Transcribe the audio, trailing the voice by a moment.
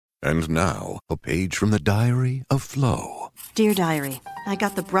And now, a page from the diary of Flo. Dear Diary, I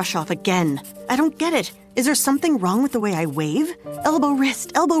got the brush off again. I don't get it. Is there something wrong with the way I wave? Elbow,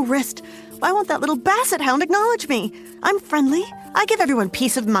 wrist, elbow, wrist. Why won't that little basset hound acknowledge me? I'm friendly. I give everyone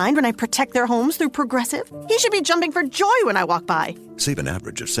peace of mind when I protect their homes through Progressive. He should be jumping for joy when I walk by. Save an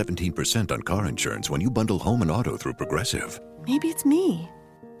average of 17% on car insurance when you bundle home and auto through Progressive. Maybe it's me.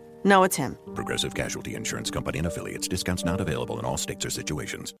 No, it's him. Progressive Casualty Insurance Company and Affiliates. Discounts not available in all states or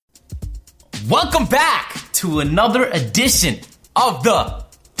situations. Welcome back to another edition of the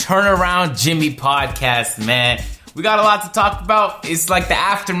Turnaround Jimmy podcast, man. We got a lot to talk about. It's like the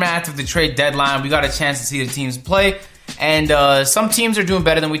aftermath of the trade deadline. We got a chance to see the teams play. And some teams are doing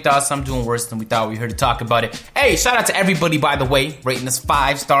better than we thought. Some doing worse than we thought. We're here to talk about it. Hey, shout out to everybody, by the way, rating us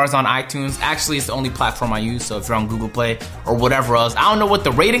 5 stars on iTunes. Actually, it's the only platform I use. So if you're on Google Play or whatever else, I don't know what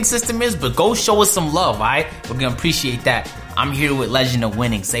the rating system is, but go show us some love, all right? We're going to appreciate that. I'm here with Legend of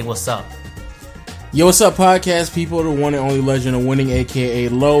Winning. Say what's up. Yo, what's up, podcast people? The one and only Legend of Winning, a.k.a.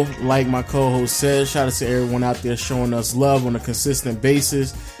 Low. Like my co-host said, shout out to everyone out there showing us love on a consistent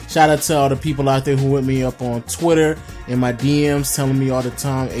basis. Shout out to all the people out there who hit me up on Twitter and my DMs telling me all the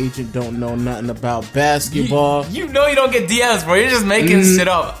time, Agent don't know nothing about basketball. You know you don't get DMs, bro. You're just making shit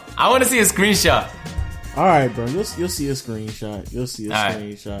up. I want to see a screenshot. All right, bro. You'll see a screenshot. You'll see a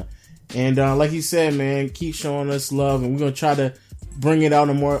screenshot. Right. And like he said, man, keep showing us love, and we're going to try to bring it out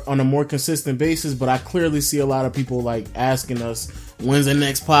on a more consistent basis. But I clearly see a lot of people like asking us, when's the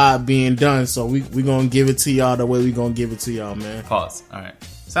next pod being done? So we going to give it to y'all the way we going to give it to y'all, man. Pause. All right.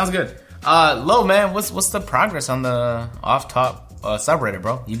 Sounds good. Low, man, what's the progress on the off top subreddit,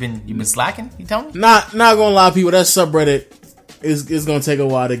 bro? You been slacking? You tell me? Not gonna lie, people. That subreddit is gonna take a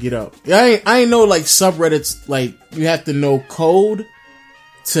while to get up. I ain't know like subreddits like you have to know code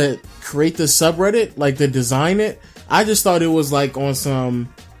to create the subreddit, like to design it. I just thought it was like on some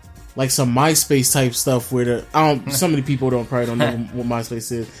MySpace type stuff where so many people probably don't know what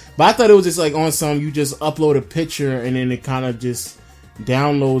MySpace is, but I thought it was just like on some you just upload a picture and then it kind of just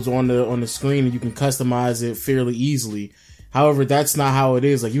downloads on the screen and you can customize it fairly easily. However, that's not how it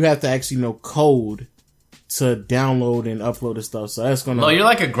is. Like you have to actually know code to download and upload the stuff. So that's gonna. No, you're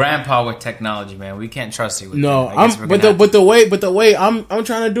like a grandpa with technology, man. We can't trust you with no, that. But the way I'm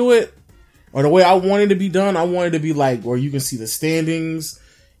trying to do it, or the way I want it to be done, I want it to be like where you can see the standings,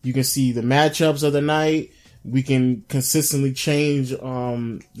 you can see the matchups of the night. We can consistently change the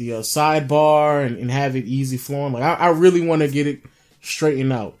sidebar and have it easy flowing. Like I really want to get it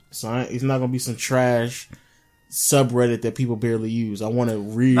straightened out. So it's not gonna be some trash subreddit that people barely use. I want to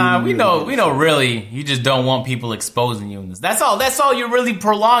really. Nah, we know. Really, you just don't want people exposing you in this. That's all you're really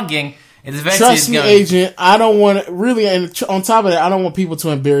prolonging. Trust me, Agent. I don't want to really. And on top of that, I don't want people to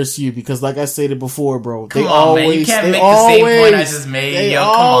embarrass you because, like I stated before, bro, man. You can't make the same point I just made. Yo,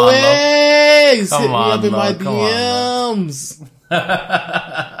 come on, hit me up in my DMs.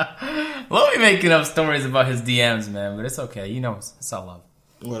 We'll be making up stories about his DMs, man, but it's okay. You know, it's all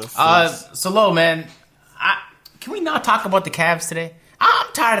love. So Low, man, can we not talk about the Cavs today?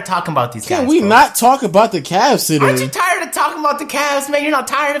 I'm tired of talking about these guys. Can we not talk about the Cavs today? Aren't you tired of talking about the Cavs, man? You're not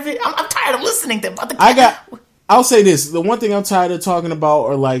tired of it? I'm tired of listening about the Cavs. I'll say this. The one thing I'm tired of talking about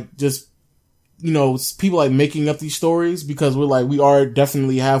are like just, you know, people like making up these stories because we are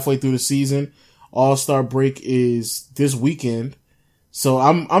definitely halfway through the season. All-Star break is this weekend. So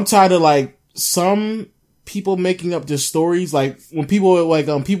I'm tired of like some people making up just stories. Like when people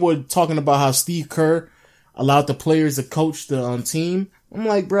are talking about how Steve Kerr allowed the players to coach the team. I'm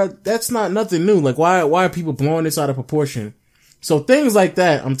like, bro, that's not nothing new. Like why are people blowing this out of proportion? So things like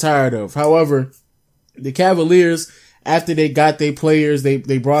that I'm tired of. However, the Cavaliers, after they got their players, they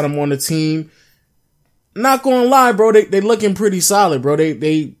brought them on the team. Not gonna lie, bro, they looking pretty solid, bro.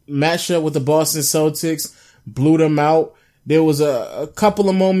 They matched up with the Boston Celtics, blew them out. There was a couple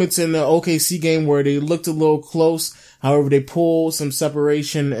of moments in the OKC game where they looked a little close. However, they pulled some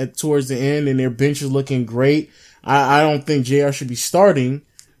separation towards the end, and their bench is looking great. I don't think JR should be starting.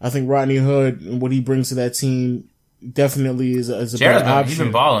 I think Rodney Hood and what he brings to that team definitely is a better option. He's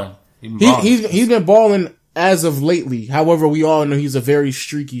been balling. He's been balling as of lately. However, we all know he's a very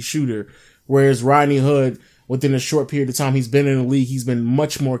streaky shooter. Whereas Rodney Hood, within a short period of time he's been in the league, he's been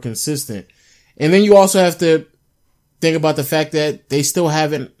much more consistent. And then you also have to think about the fact that they still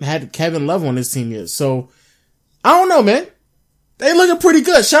haven't had Kevin Love on this team yet. So, I don't know, man. They looking pretty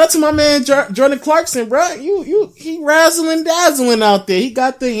good. Shout out to my man Jordan Clarkson, bro. He razzling dazzling out there. He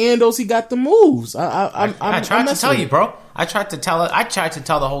got the handles. He got the moves. I tried to tell you, bro. I tried to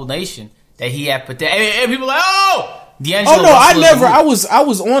tell the whole nation that he had put that. And people like, oh, D'Angelo. Oh no, I never. I was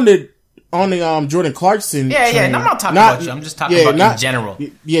on the Jordan Clarkson. Yeah, train, I'm not talking about you. I'm just talking about in general.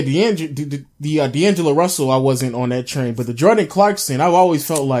 Yeah, D'Angelo Russell, I wasn't on that train, but the Jordan Clarkson, I've always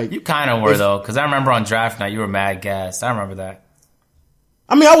felt like you kind of were though, because I remember on draft night you were mad gassed. I remember that.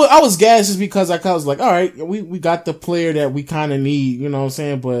 I mean, I was gassed just because I was like, all right, we got the player that we kind of need, you know what I'm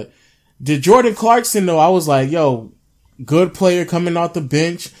saying? But the Jordan Clarkson though, I was like, yo, good player coming off the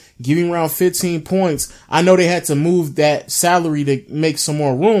bench, giving around 15 points. I know they had to move that salary to make some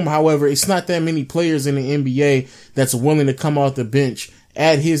more room. However, it's not that many players in the NBA that's willing to come off the bench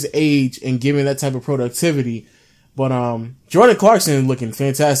at his age and giving that type of productivity. But Jordan Clarkson is looking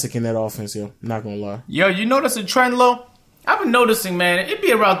fantastic in that offense, yo. I'm not gonna lie. Yo, you notice a trend, Lo? I've been noticing, man, it'd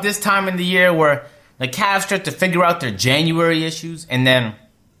be around this time in the year where the Cavs start to figure out their January issues, and then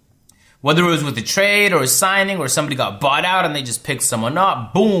whether it was with the trade or a signing or somebody got bought out and they just picked someone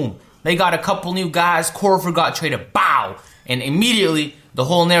up, boom, they got a couple new guys, Korver got traded, bow, and immediately the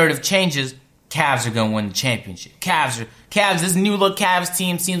whole narrative changes. Cavs are going to win the championship. Cavs, this new look Cavs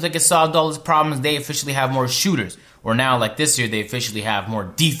team seems like it solved all its problems. They officially have more shooters. Or now, like this year, they officially have more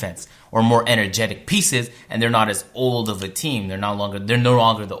defense or more energetic pieces, and they're not as old of a team. They're no longer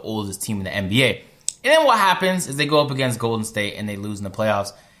the oldest team in the NBA. And then what happens is they go up against Golden State and they lose in the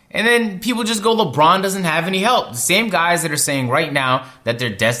playoffs. And then people just go, LeBron doesn't have any help. The same guys that are saying right now that they're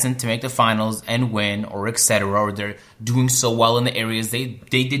destined to make the finals and win, or etc., or they're doing so well in the areas they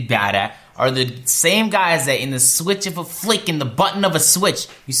did bad at, are the same guys that in the switch of a flick, in the button of a switch,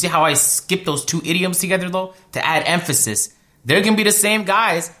 you see how I skipped those two idioms together, Lo, to add emphasis. They're going to be the same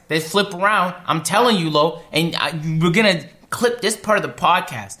guys that flip around. I'm telling you, Lo, and we're going to clip this part of the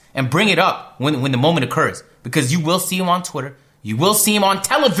podcast and bring it up when the moment occurs, because you will see them on Twitter. You will see them on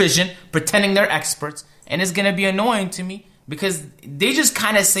television pretending they're experts, and it's going to be annoying to me because they just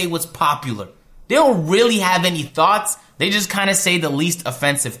kind of say what's popular. They don't really have any thoughts. They just kind of say the least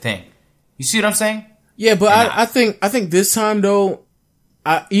offensive thing. You see what I'm saying? Yeah, but I think this time though,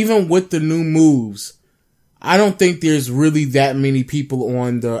 even with the new moves, I don't think there's really that many people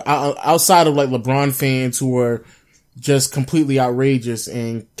on the outside of like LeBron fans who are just completely outrageous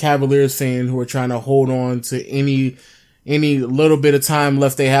and Cavaliers fans who are trying to hold on to any little bit of time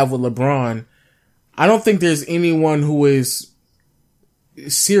left they have with LeBron. I don't think there's anyone who is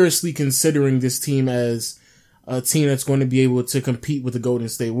seriously considering this team as a team that's going to be able to compete with the Golden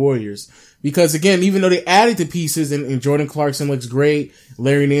State Warriors. Because again, even though they added the pieces and Jordan Clarkson looks great,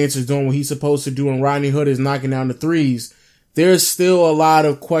 Larry Nance is doing what he's supposed to do, and Rodney Hood is knocking down the threes, there's still a lot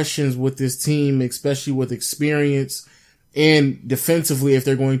of questions with this team, especially with experience and defensively if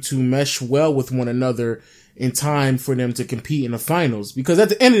they're going to mesh well with one another in time for them to compete in the finals. Because at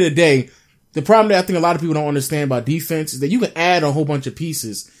the end of the day, the problem that I think a lot of people don't understand about defense is that you can add a whole bunch of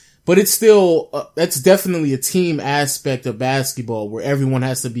pieces, but it's still, that's definitely a team aspect of basketball where everyone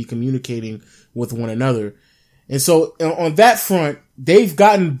has to be communicating with one another. And so on that front, they've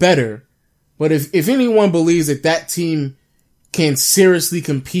gotten better. But if anyone believes that team can seriously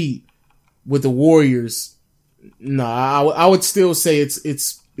compete with the Warriors, no, I would still say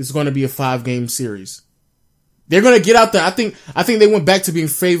it's going to be a 5-game series. They're going to get out there. I think they went back to being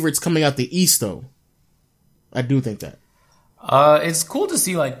favorites coming out the East though. I do think that. It's cool to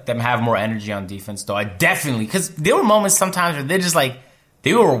see like them have more energy on defense though. I definitely, cause there were moments sometimes where they're just like,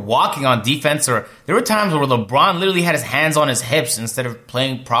 they were walking on defense, or there were times where LeBron literally had his hands on his hips instead of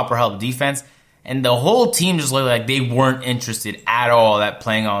playing proper help defense. And the whole team just looked like they weren't interested at all at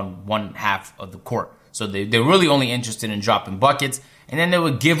playing on one half of the court. So they're really only interested in dropping buckets. And then they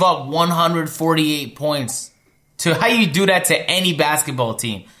would give up 148 points. To how you do that to any basketball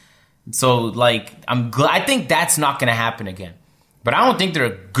team. So, like, I think that's not going to happen again. But I don't think they're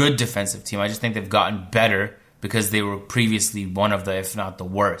a good defensive team. I just think they've gotten better because they were previously one of the, if not the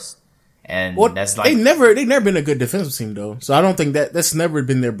worst. And that's like... They've never been a good defensive team, though. So I don't think that's never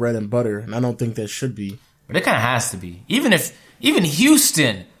been their bread and butter. And I don't think that should be. But it kind of has to be. Even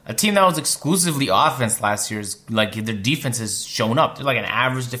Houston, a team that was exclusively offense last year, is like their defense has shown up. They're like an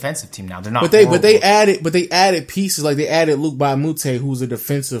average defensive team now. They're not. But they added pieces, like they added Luc Mbah a Moute, who's a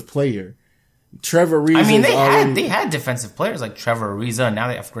defensive player. Trevor Ariza. I mean, they had defensive players like Trevor Ariza, and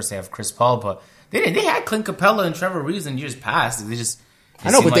now of course they have Chris Paul, but they had Clint Capella and Trevor Ariza in years past. I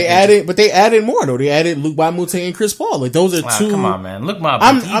know, but they added more though. They added Luc Mbah a Moute and Chris Paul. Like those are two. Come on, man. Luc Mbah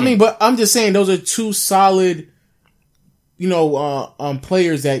a Moute. But I'm just saying those are two solid,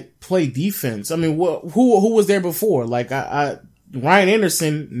 players that play defense. I mean, who was there before? Like Ryan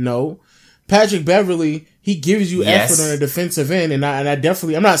Anderson, no. Patrick Beverly, he gives you effort on a defensive end, and I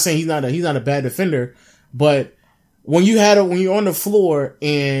definitely, I'm not saying he's not a bad defender, but when you're on the floor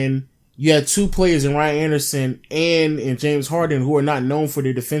and you had two players in Ryan Anderson and James Harden who are not known for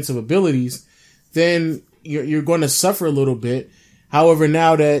their defensive abilities, then you're going to suffer a little bit. However,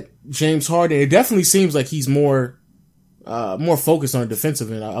 now that James Harden, it definitely seems like he's more focused on the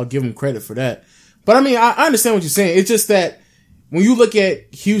defensive end. I'll give him credit for that. But I mean, I understand what you're saying. It's just that when you look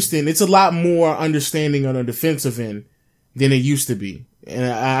at Houston, it's a lot more understanding on the defensive end than it used to be. And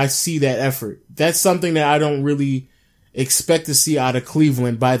I see that effort. That's something that I don't really expect to see out of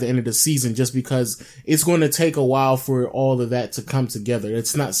Cleveland by the end of the season, just because it's going to take a while for all of that to come together.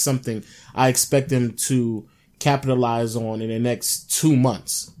 It's not something I expect them to capitalize on in the next 2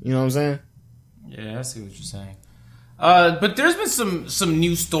 months. You know what I'm saying? Yeah, I see what you're saying. But there's been some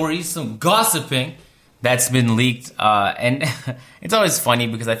news stories, some gossiping that's been leaked. And it's always funny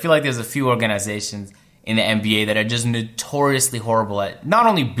because I feel like there's a few organizations in the NBA that are just notoriously horrible at not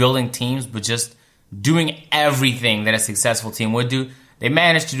only building teams, but just doing everything that a successful team would do. They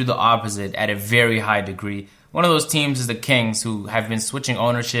managed to do the opposite at a very high degree. One of those teams is the Kings, who have been switching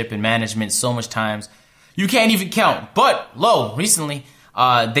ownership and management so much times you can't even count. But recently,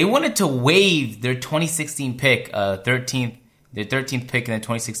 they wanted to waive their 2016 pick, their 13th pick in the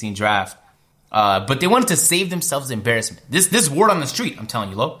 2016 draft. But they wanted to save themselves embarrassment. This word on the street, I'm telling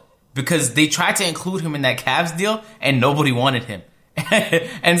you, Lo, because they tried to include him in that Cavs deal and nobody wanted him.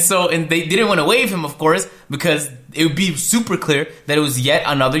 and they didn't want to waive him, of course, because it would be super clear that it was yet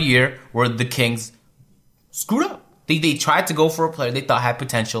another year where the Kings screwed up. They tried to go for a player they thought had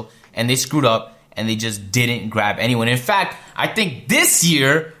potential, and they screwed up, and they just didn't grab anyone. In fact, I think this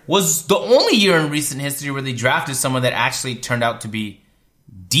year was the only year in recent history where they drafted someone that actually turned out to be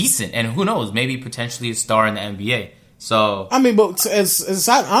decent, and who knows, maybe potentially a star in the NBA. So I mean, but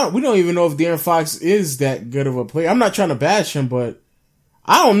we don't even know if De'Aaron Fox is that good of a player. I'm not trying to bash him, but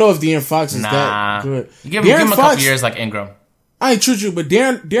I don't know if De'Aaron Fox is that good. Give him a couple years like Ingram. I ain't true, but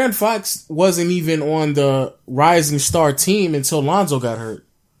De'Aaron Fox wasn't even on the rising star team until Lonzo got hurt.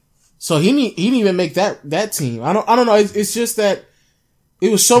 So he didn't even make that team. I don't know. It's just that it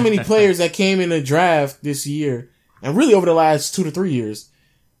was so many players that came in the draft this year, and really over the last 2 to 3 years,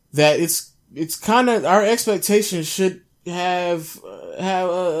 that it's kind of, our expectations should have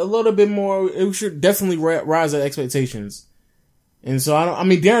a little bit more. It should definitely rise our expectations. And so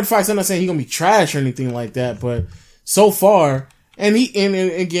De'Aaron Fox, I'm not saying he's gonna be trash or anything like that, but so far, and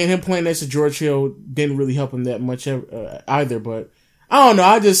again, him playing next to George Hill didn't really help him that much either. But I don't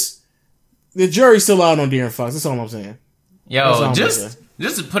know. The jury's still out on De'Aaron Fox. That's all I'm saying. Yo, just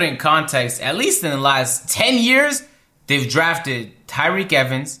to put it in context, at least in the last 10 years, they've drafted Tyreek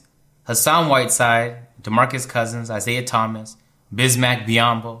Evans, Hassan Whiteside, DeMarcus Cousins, Isaiah Thomas, Bismack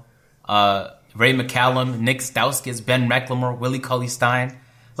Biyombo, Ray McCallum, Nick Stauskas, Ben McLemore, Willie Cauley-Stein.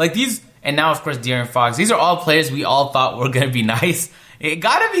 Like these, and now of course De'Aaron Fox. These are all players we all thought were going to be nice. It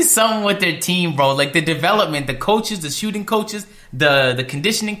gotta be something with their team, bro. Like the development, the coaches, the shooting coaches, the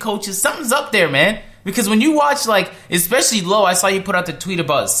conditioning coaches. Something's up there, man. Because when you watch, like, especially Lo, I saw you put out the tweet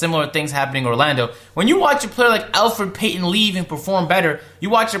about similar things happening in Orlando. When you watch a player like Alfred Payton leave and perform better, you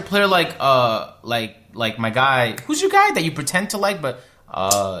watch a player like my guy. Who's your guy that you pretend to like, but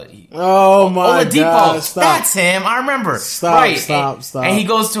oh my Oladipo. God, stop. That's him. I remember. Stop. And he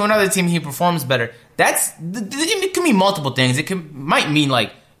goes to another team, he performs better. It can mean multiple things. Might mean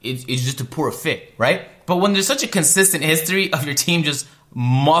like it's just a poor fit, right? But when there's such a consistent history of your team just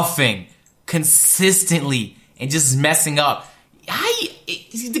muffing consistently and just messing up,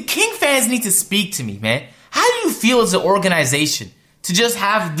 the King fans need to speak to me, man. How do you feel as an organization to just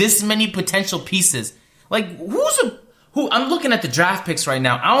have this many potential pieces? Like, who? I'm looking at the draft picks right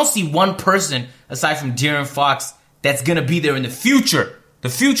now. I don't see one person aside from De'Aaron Fox that's gonna be there in the future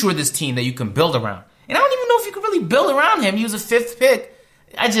of this team that you can build around. And I don't even know if you can really build around him. He was a 5th pick.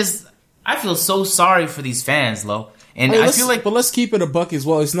 I feel so sorry for these fans, Lo. And I feel like, but let's keep it a buck as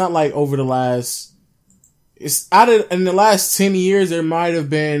well. It's not like in the last 10 years, there might have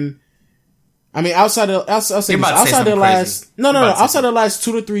been, I mean, outside the last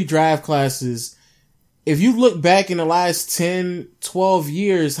 2 to 3 draft classes, if you look back in the last 10, 12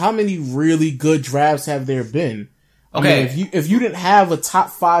 years, how many really good drafts have there been? Okay. I mean, if you didn't have a top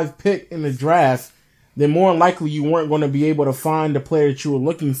 5 pick in the draft, then more than likely you weren't going to be able to find the player that you were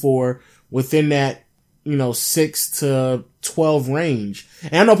looking for within that, 6 to 12 range.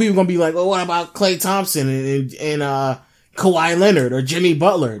 And I know people are going to be like, well, what about Klay Thompson and Kawhi Leonard or Jimmy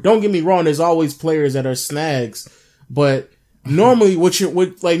Butler? Don't get me wrong. There's always players that are snags, but normally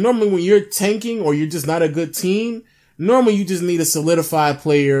normally when you're tanking or you're just not a good team, normally you just need a solidified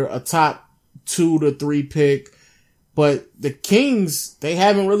player, a top 2 to 3 pick. But the Kings, they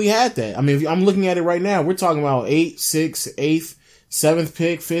haven't really had that. I mean, I'm looking at it right now. We're talking about 8th, 6th, 8th. 7th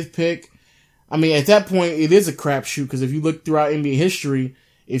pick, 5th pick. I mean, at that point, it is a crapshoot because if you look throughout NBA history,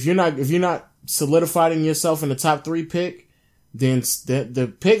 if you're not solidifying yourself in the top 3 pick, then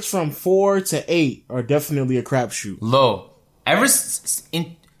the picks from 4 to 8 are definitely a crapshoot. Low.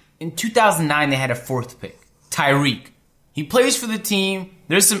 In 2009, they had a 4th pick, Tyreek. He plays for the team.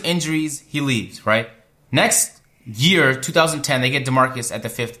 There's some injuries. He leaves, right? Next year, 2010, they get DeMarcus at the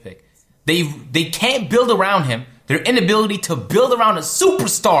 5th pick. They can't build around him. Their inability to build around a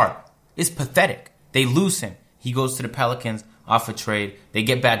superstar is pathetic. They lose him. He goes to the Pelicans off a trade. They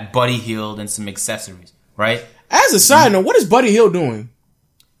get back Buddy Hield and some accessories, right? As a side note, what is Buddy Hield doing?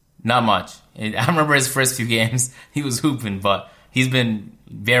 Not much. I remember his first few games. He was hooping, but he's been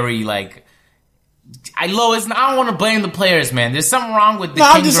very, like... I don't want to blame the players, man. There's something wrong with the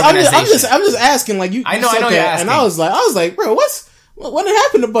Kings organization. I'm just asking, like you. I know you're asking. And I was like, bro, what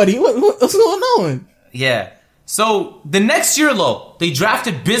happened to Buddy? What's going on? Yeah. So the next year, they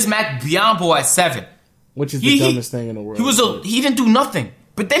drafted Bismack Biyombo at 7, which is the dumbest thing in the world. He didn't do nothing,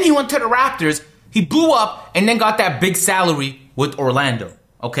 but then he went to the Raptors. He blew up and then got that big salary with Orlando.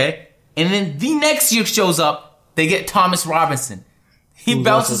 Okay, and then the next year shows up. They get Thomas Robinson. He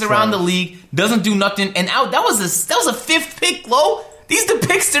bounces around the league, doesn't do nothing, and out. That was a 5th pick, Low. These the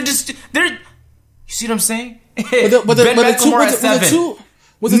picks. They're. You see what I'm saying? But the Nick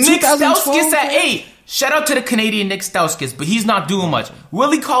Stauskas at 8. Shout out to the Canadian Nick Stauskas, but he's not doing much.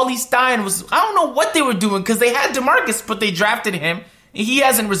 Willie Cauley-Stein I don't know what they were doing because they had DeMarcus, but they drafted him. He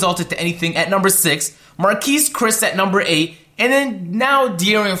hasn't resulted to anything at number 6. Marquise Chris at number 8, and then now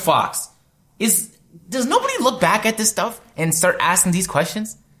De'Aaron Fox. Does nobody look back at this stuff and start asking these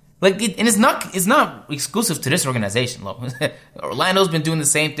questions? And it's not exclusive to this organization. Orlando's been doing the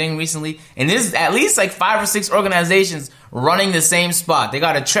same thing recently, and there's at least like 5 or 6 organizations running the same spot. They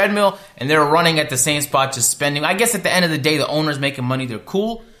got a treadmill, and they're running at the same spot, just spending. I guess at the end of the day, the owner's making money. They're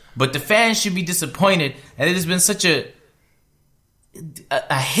cool, but the fans should be disappointed. And it has been such a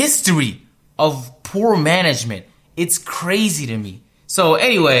history of poor management. It's crazy to me. So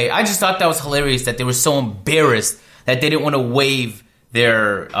anyway, I just thought that was hilarious that they were so embarrassed that they didn't want to waive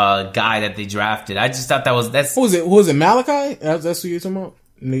their guy that they drafted. I just thought that's... Who was it, Malachi? That's who you're talking about?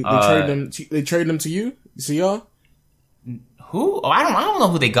 They traded him to you? See y'all? Who? Oh, I don't know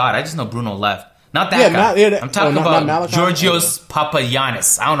who they got. I just know Bruno left. Not that guy. I'm talking about Georgios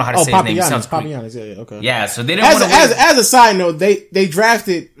Papagiannis. I don't know how to say his name. It sounds Papagiannis, yeah, okay. Yeah, so they didn't want to... As a side note, they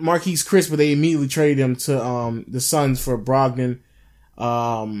drafted Marquise Chris, but they immediately traded him to the Suns for Brogdon,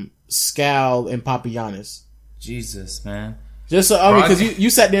 Skal, and Papagiannis. Jesus, man. Just so, because you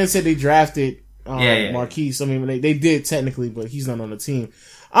sat there and said they drafted Marquise. I mean, they did technically, but he's not on the team.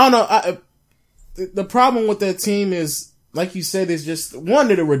 I don't know. The problem with that team is, like you said, is just, one,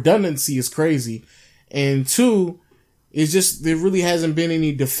 that the redundancy is crazy. And 2, it's just, there really hasn't been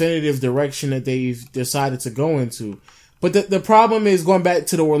any definitive direction that they've decided to go into. But the problem is, going back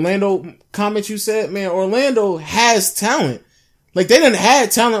to the Orlando comment you said, man, Orlando has talent. Like, they done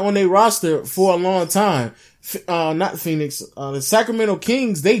had talent on their roster for a long time. Not Phoenix, the Sacramento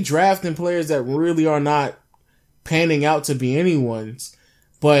Kings, they drafting players that really are not panning out to be anyone's.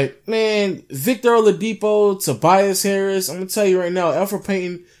 But, man, Victor Oladipo, Tobias Harris, I'm going to tell you right now, Elfrid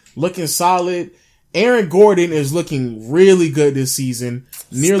Payton looking solid. Aaron Gordon is looking really good this season.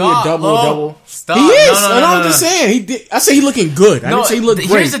 Nearly a double-double. Stop. He is. I'm just saying. I say he looking good. I didn't say he looked great.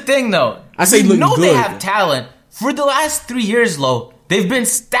 Here's the thing, though. I say he looking good. They have talent. For the last 3 years, they've been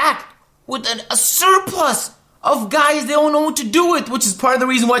stacked with a surplus of guys they don't know what to do with, which is part of the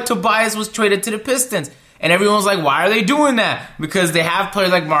reason why Tobias was traded to the Pistons. And everyone's like, why are they doing that? Because they have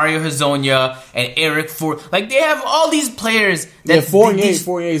players like Mario Hezonja and Eric Fournier. Like, they have all these players.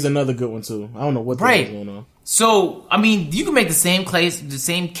 Fournier is another good one, too. I don't know what the hell's going on. So, I mean, you can make the same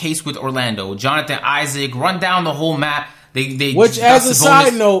case with Orlando. Jonathan Isaac, run down the whole map. Which is a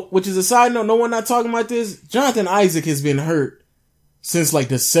side note, no one not talking about this. Jonathan Isaac has been hurt since like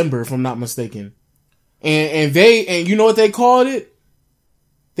December, if I'm not mistaken. And you know what they called it?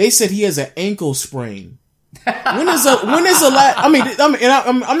 They said he has an ankle sprain. When is the last, I'm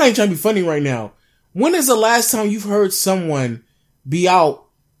not even trying to be funny right now. When is the last time you've heard someone be out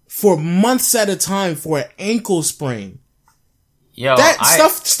for months at a time for an ankle sprain? Yo,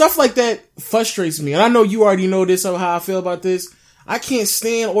 stuff like that frustrates me. And I know you already know this, how I feel about this. I can't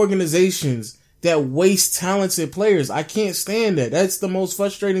stand organizations that waste talented players. I can't stand that. That's the most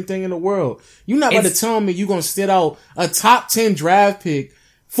frustrating thing in the world. You're not about to tell me you're going to sit out a top 10 draft pick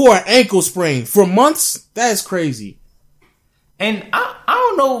for an ankle sprain for months? That's crazy. And I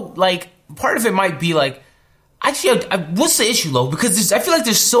don't know, like, part of it might be like, actually, what's the issue, though? Because I feel like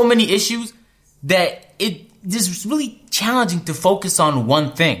there's so many issues that it's really challenging to focus on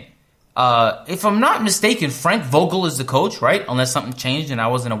one thing. If I'm not mistaken, Frank Vogel is the coach, right? Unless something changed and I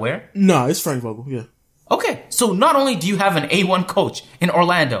wasn't aware. No, it's Frank Vogel, yeah. Okay, so not only do you have an A1 coach in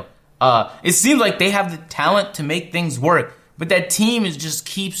Orlando, it seems like they have the talent to make things work, but that team just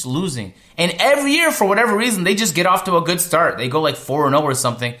keeps losing. And every year, for whatever reason, they just get off to a good start. They go like 4-0 or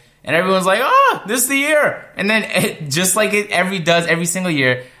something, and everyone's like, this is the year. And then just like it every single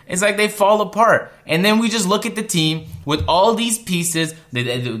year, it's like they fall apart. And then we just look at the team with all these pieces.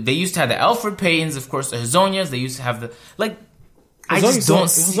 They used to have the Elfrid Paytons, of course, the Hazonias. They used to have the, like, I just don't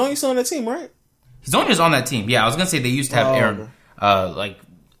see. Hazonia's still on that team, right? Hazonia's on that team. Yeah, I was going to say they used to have Aaron,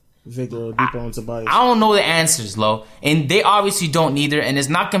 Victor Oladipo and Tobias. I don't know the answers, Lo. And they obviously don't either. And it's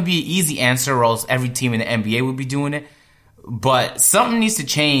not going to be an easy answer or else every team in the NBA would be doing it. But something needs to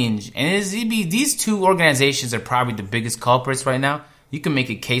change. And these two organizations are probably the biggest culprits right now. You can make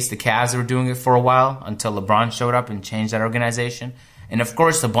a case the Cavs were doing it for a while until LeBron showed up and changed that organization. And, of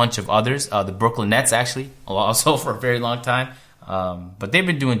course, a bunch of others. The Brooklyn Nets, actually, also for a very long time. But they've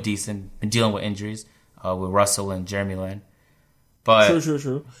been doing decent, been dealing with injuries with Russell and Jeremy Lin. But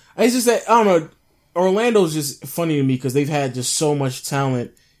True. It's just that, I don't know, Orlando's just funny to me because they've had just so much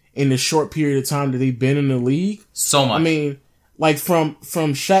talent in the short period of time that they've been in the league. So much. I mean, like from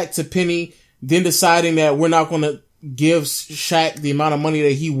Shaq to Penny, then deciding that we're not going to give Shaq the amount of money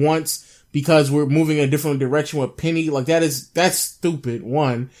that he wants because we're moving in a different direction with Penny. Like that's stupid.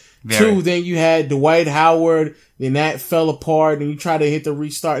 One. Very. Two, then you had Dwight Howard, then that fell apart, and you try to hit the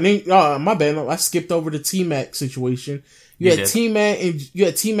restart. And then, my bad, I skipped over the T-Mac situation. You had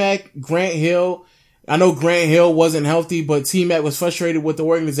T-Mac, Grant Hill. I know Grant Hill wasn't healthy, but T-Mac was frustrated with the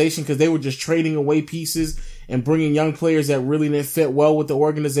organization because they were just trading away pieces and bringing young players that really didn't fit well with the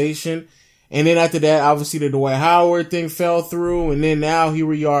organization. And then after that, obviously the Dwight Howard thing fell through. And then now here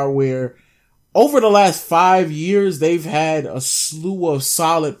we are where over the last 5 years, they've had a slew of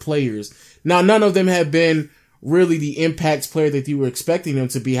solid players. Now, none of them have been really the impact player that you were expecting them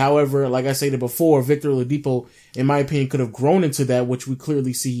to be. However, like I stated before, Victor Oladipo, in my opinion, could have grown into that, which we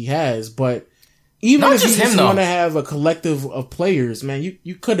clearly see he has. But even not if just you just want to have a collective of players, man,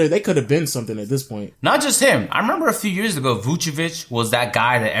 they could have been something at this point. Not just him. I remember a few years ago, Vucevic was that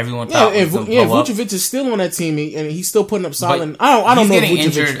guy that everyone thought was going to blow up. Vucevic is still on that team, and he's still putting up solid. I don't know if Vucevic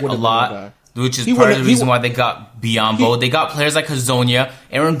injured a lot. Which is part of the reason why they got Biyombo. They got players like Hazonia.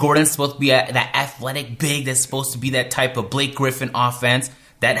 Aaron Gordon's supposed to be that athletic big that's supposed to be that type of Blake Griffin offense.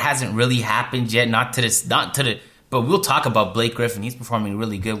 That hasn't really happened yet. But we'll talk about Blake Griffin. He's performing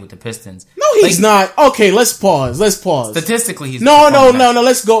really good with the Pistons. No, he's not. Okay, let's pause. Statistically, he's no.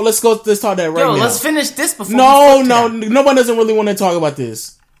 Let's go. Let's talk that right now. Let's finish this before. No one doesn't really want to talk about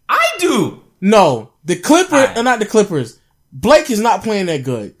this. I do. No, not the Clippers. Blake is not playing that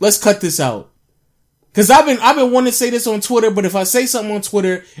good. Let's cut this out. Cause I've been wanting to say this on Twitter, but if I say something on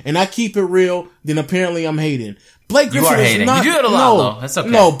Twitter and I keep it real, then apparently I'm hating. Blake Griffin is not. You do it a lot, though. That's okay.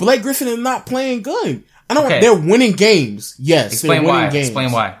 No, Blake Griffin is not playing good. They're winning games. Yes, Explain they're why. winning games.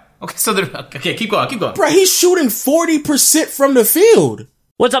 Explain why. Okay, keep going. Bro, he's shooting 40% from the field.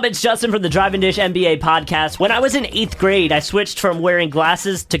 What's up, it's Justin from the Drive and Dish NBA podcast. When I was in 8th grade, I switched from wearing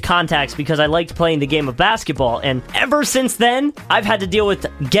glasses to contacts because I liked playing the game of basketball, and ever since then, I've had to deal with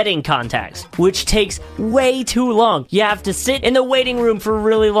getting contacts, which takes way too long. You have to sit in the waiting room for a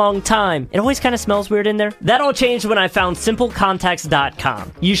really long time. It always kind of smells weird in there. That all changed when I found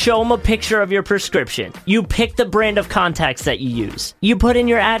SimpleContacts.com. You show them a picture of your prescription. You pick the brand of contacts that you use. You put in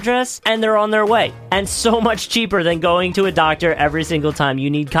your address, and they're on their way. And so much cheaper than going to a doctor every single time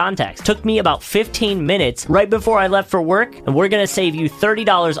you need contacts. Took me about 15 minutes right before I left for work, and we're going to save you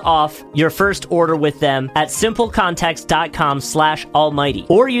 $30 off your first order with them at simplecontacts.com/almighty,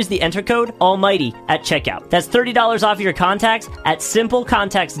 or use the enter code almighty at checkout. That's $30 off your contacts at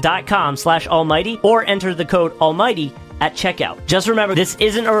simplecontacts.com/almighty, or enter the code almighty at checkout. Just remember, this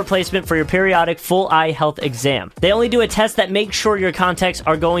isn't a replacement for your periodic full eye health exam. They only do a test that makes sure your contacts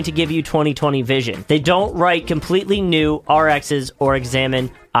are going to give you 20/20 vision. They don't write completely new RXs or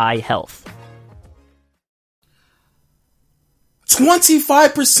examine eye health.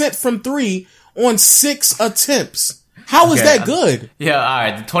 25% from 3 on 6 attempts. How is that good? Yeah,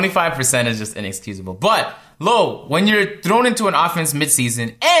 alright. The 25% is just inexcusable. But Lo, when you're thrown into an offense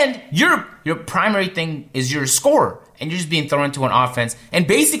midseason and your primary thing is your scorer, and you're just being thrown into an offense, and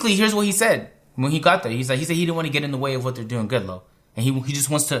basically here's what he said when he got there. He said he didn't want to get in the way of what they're doing good, Lo. And he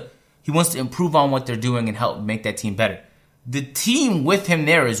just wants to improve on what they're doing and help make that team better. The team with him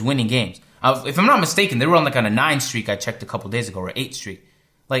there is winning games. If I'm not mistaken, they were on like on a 9 streak I checked a couple days ago, or 8 streak.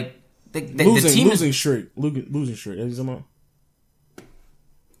 Like the team losing streak. Losing streak.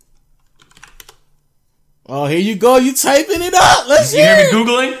 Oh, here you go. You typing it up. Let's You hear hear it. me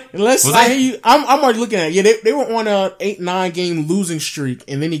Googling? I hear you. I'm already looking at it. They were on a 8-9 game losing streak,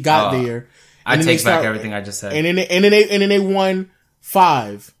 and then he got there. I And then take back everything I just said. And then they won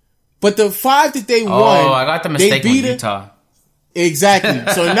 5. But the 5 that they won, I got the mistake with Utah.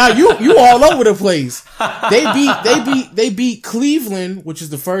 Exactly. So now you all over the place. They beat Cleveland, which is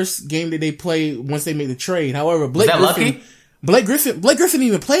the first game that they played once they made the trade. However, Blake Griffin didn't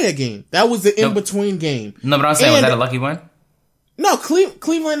even play that game. That was the in-between game. No, but I'm saying, was that a lucky win? No,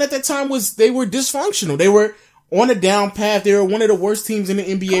 Cleveland at that time they were dysfunctional. They were on a down path. They were one of the worst teams in the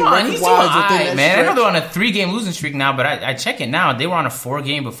NBA record-wise. Man, I know they're on a 3-game losing streak now, but I check it now. They were on a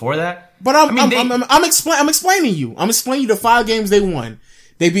 4-game before that. But I'm explaining you. I'm explaining you the 5 games they won.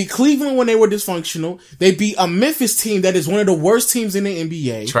 They beat Cleveland when they were dysfunctional. They beat a Memphis team that is one of the worst teams in the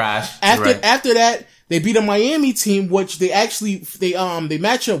NBA. Trash. After that, they beat a Miami team, which they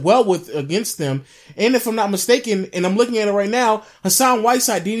match up well with against them. And if I'm not mistaken, and I'm looking at it right now, Hassan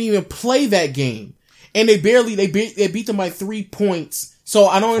Whiteside didn't even play that game. And they beat them by 3 points. So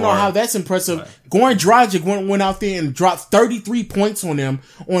I don't know how that's impressive. Right. Goran Dragic went out there and dropped 33 points on them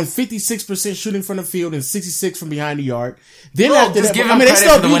on 56% shooting from the field and 66 from behind the arc. Then after that, give them credit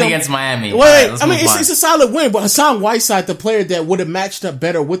for the win against Miami. It's a solid win, but Hassan Whiteside, the player that would have matched up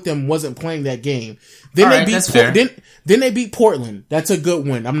better with them, wasn't playing that game. Then they beat Portland. That's a good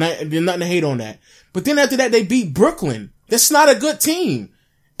win. There's nothing to hate on that. But then after that, they beat Brooklyn. That's not a good team.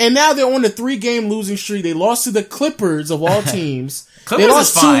 And now they're on a 3-game losing streak. They lost to the Clippers of all teams. Clippers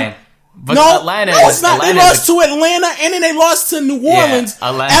is fine. But Atlanta it's not. They lost to Atlanta, and then they lost to New Orleans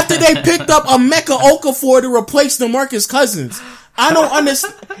after they picked up Emeka Okafor to replace DeMarcus Cousins. I don't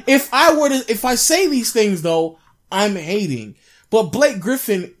understand. If I say these things though, I'm hating. But Blake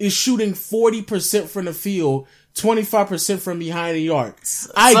Griffin is shooting 40% from the field, 25% from behind the arc.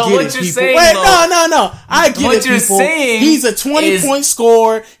 I get it, people. No. I get it, people. He's a 20-point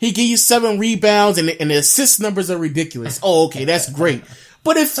scorer. He gives you 7 rebounds, and the assist numbers are ridiculous. Oh, okay, that's great.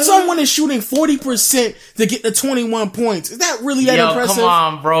 But if someone is shooting 40% to get the 21 points, is that really that impressive? Come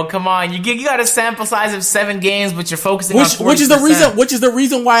on, bro. Come on. You got a sample size of 7 games, but you're focusing on 40%. Which is the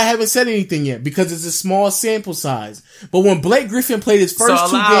reason why I haven't said anything yet, because it's a small sample size. But when Blake Griffin played his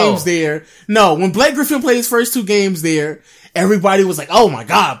first 2 games there, everybody was like, "Oh my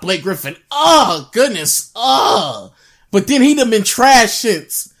God, Blake Griffin! Oh goodness! Oh!" But then he'd have been trash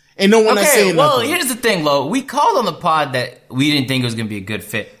since. And no one is saying nothing. Well, here's the thing, Lo. We called on the pod that we didn't think it was going to be a good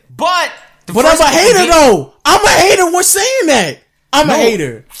fit. But I'm a hater, though. I'm a hater. We're saying that. I'm a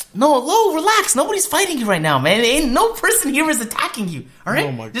hater. No, Lo, relax. Nobody's fighting you right now, man. Ain't no person here is attacking you. All right?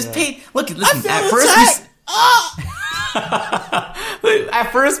 Oh my God. Just listen.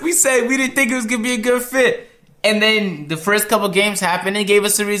 At first we said we didn't think it was going to be a good fit. And then the first couple games happened and gave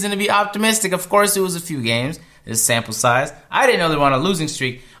us a reason to be optimistic. Of course, it was a few games. This sample size. I didn't know they were on a losing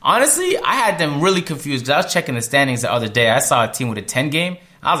streak. Honestly, I had them really confused because I was checking the standings the other day. I saw a team with a 10 game.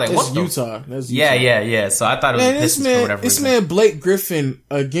 I was like, what? Utah. That's Utah. Yeah. So I thought it was the Pistons for whatever reason. This man Blake Griffin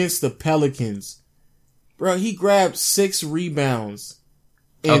against the Pelicans, bro, he grabbed 6 rebounds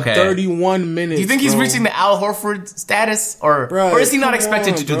in 31 minutes. Do you think he's reaching the Al Horford status, or is he not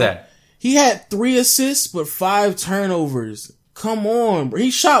expected to do that? He had 3 assists but 5 turnovers. Come on, bro. He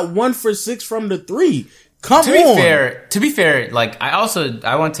shot 1 for 6 from the 3. To be fair, like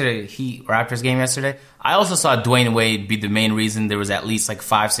I went to the Heat Raptors game yesterday. I also saw Dwayne Wade be the main reason there was at least like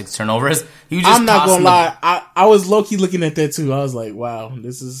 5-6 turnovers. I'm not gonna lie, I was low key looking at that too. I was like, wow,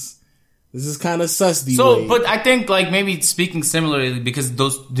 this is kind of sus. Wade. But I think like maybe speaking similarly because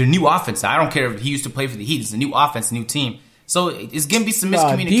they're new offense. I don't care if he used to play for the Heat. It's a new offense, new team. So it's gonna be some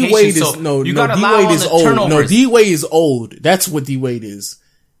miscommunication. You gotta allow all the turnovers. No, D-Wade is old. That's what D-Wade is.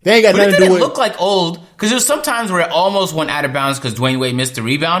 They ain't got nothing to do with it. It didn't look like old, because there's some times where it almost went out of bounds because Dwayne Wade missed the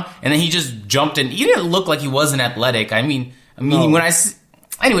rebound, and then he just jumped in. He didn't look like he wasn't athletic. Anyway, by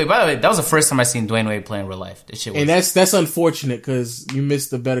the way, that was the first time I seen Dwayne Wade play in real life. This shit was, and that's unfortunate because you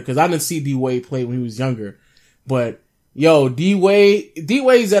missed the better, because I didn't see D-Wade play when he was younger. But, yo,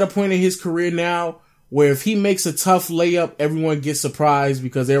 D-Wade's at a point in his career now where if he makes a tough layup, everyone gets surprised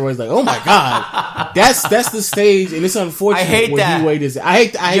because everyone's like, "Oh my God!" That's the stage, and it's unfortunate. I hate that. D-Wade is. I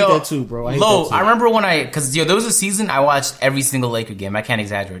hate that too, bro. I remember when because there was a season I watched every single Laker game. I can't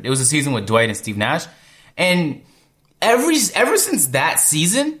exaggerate. It was a season with Dwight and Steve Nash, and ever since that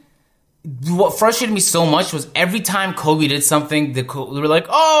season, what frustrated me so much was every time Kobe did something, they were like,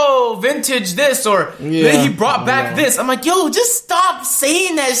 "Oh, vintage this," or he brought back this. I'm like, yo, just stop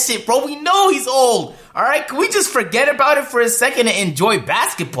saying that shit, bro. We know he's old. All right, can we just forget about it for a second and enjoy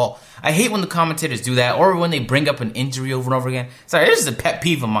basketball? I hate when the commentators do that, or when they bring up an injury over and over again. Sorry, this is a pet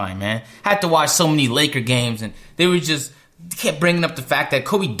peeve of mine, man. I had to watch so many Laker games, and they kept bringing up the fact that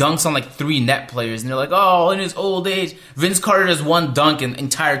Kobe dunks on like 3 net players, and they're like, oh, in his old age, Vince Carter does 1 dunk, and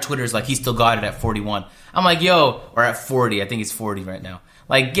entire Twitter is like, he still got it at 41. I'm like, yo, or at 40. I think he's 40 right now.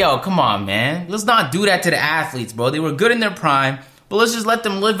 Like, yo, come on, man. Let's not do that to the athletes, bro. They were good in their prime, but let's just let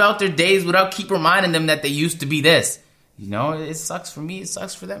them live out their days without keep reminding them that they used to be this. You know, it sucks for me. It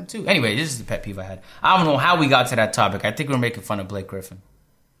sucks for them, too. Anyway, this is the pet peeve I had. I don't know how we got to that topic. I think we're making fun of Blake Griffin.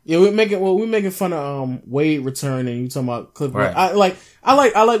 Yeah, we're making fun of Wade returning. You talking about Cliff? Right. I like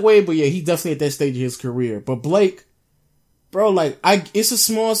Wade, but yeah, he's definitely at that stage of his career. But Blake, bro, it's a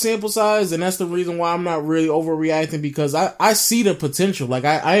small sample size, and that's the reason why I'm not really overreacting, because I see the potential. Like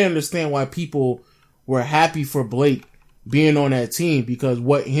I understand why people were happy for Blake being on that team, because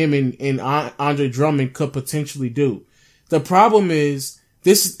what him and Andre Drummond could potentially do. The problem is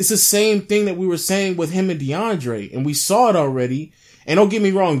it's the same thing that we were saying with him and DeAndre, and we saw it already. And don't get me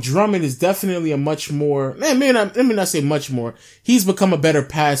wrong, Drummond is definitely a much more, let me not say much more. He's become a better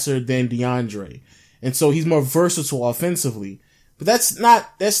passer than DeAndre. And so he's more versatile offensively. But that's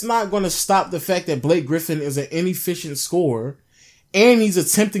not going to stop the fact that Blake Griffin is an inefficient scorer, and he's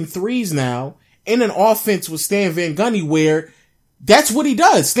attempting threes now in an offense with Stan Van Gundy where that's what he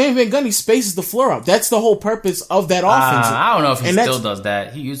does. Stan Van Gundy spaces the floor out. That's the whole purpose of that offense. I don't know if he still does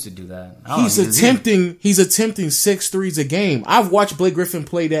that. He used to do that. He's attempting 6 threes a game. I've watched Blake Griffin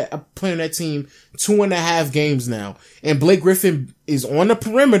play on that team 2.5 games now. And Blake Griffin is on the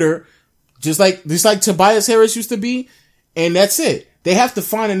perimeter, just like Tobias Harris used to be. And that's it. They have to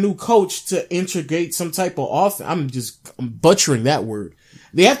find a new coach to integrate some type of offense. I'm butchering that word.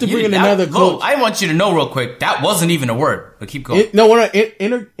 They have to bring in another coach. I want you to know real quick, that wasn't even a word, but keep going.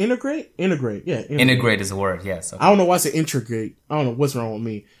 Integrate? Integrate, yeah. Integrate is a word, yes. Okay. I don't know why I said integrate. I don't know what's wrong with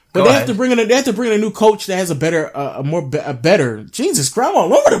me. But they have to bring in a new coach that has a better, Jesus Christ, I'm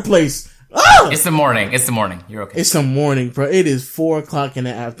all over the place. Ah! It's the morning. You're okay. It's the morning, bro. It is 4:00 in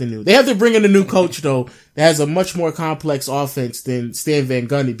the afternoon. They have to bring in a new coach, though, that has a much more complex offense than Stan Van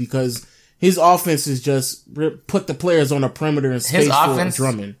Gundy, because his offense is just put the players on the perimeter and space for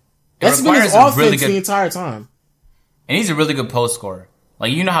Drummond. That's been his offense the entire time. And he's a really good post scorer.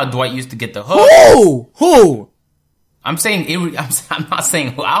 Like, you know how Dwight used to get the hook? Who? I'm not saying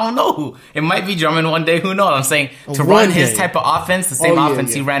who. I don't know who. It might be Drummond one day. Who knows? I'm saying to run his type of offense, the same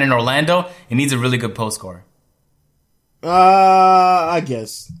offense he ran in Orlando, he needs a really good post scorer. I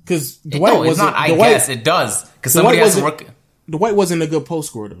guess. Because Dwight wasn't. It's not I guess. It does. Because somebody has to work. Dwight wasn't a good post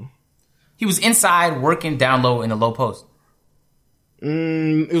scorer, though. He was inside, working down low in a low post.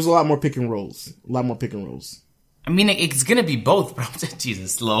 It was a lot more pick and rolls. I mean, it's gonna be both, bro.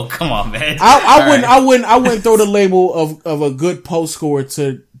 Jesus, slow. Come on, man. I wouldn't throw the label of a good post scorer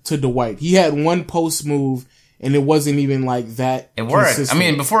to Dwight. He had one post move, and it wasn't even like that. It worked. Consistent. I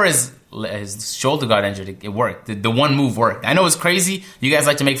mean, before his shoulder got injured, it worked. The one move worked. I know it's crazy. You guys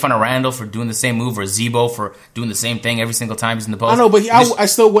like to make fun of Randall for doing the same move, or Zebo for doing the same thing every single time he's in the post. I know, but I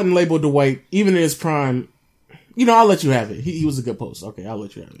still wouldn't label Dwight, even in his prime. You know, I'll let you have it. He was a good post. Okay, I'll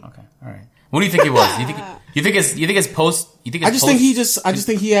let you have it. Okay, all right. What do you think he was? You think his post? I just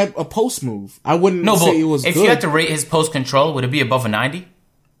think he had a post move. I wouldn't say it was. If good. you had to rate his post control, would it be above a 90? Would it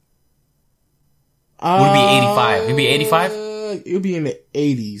be 85? It'd be 85. It would be in the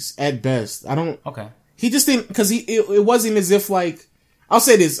 80s at best. Okay. He just didn't, because it wasn't as if, like, I'll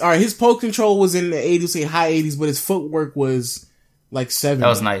say this. All right, his post control was in the 80s, say high 80s, but his footwork was like 70. That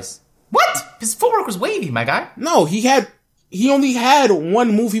was nice. What? His footwork was wavy, my guy. No, he only had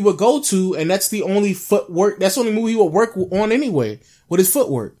one move he would go to, and that's the only footwork. That's the only move he would work on anyway, with his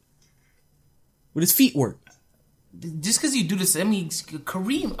footwork, with his feet work. Just because you do this, I mean,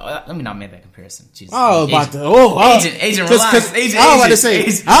 Kareem. Let me not make that comparison. Jesus. Agent, relax. I was about to say,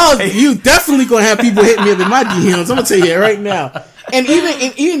 you definitely gonna have people hitting me up in my DMs. I'm gonna tell you that right now. And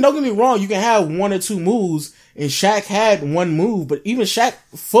even don't get me wrong, you can have one or two moves. And Shaq had one move, but even Shaq's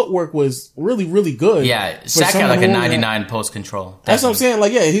footwork was really, really good. Yeah, Shaq had like a 99 post control. That's what I'm saying.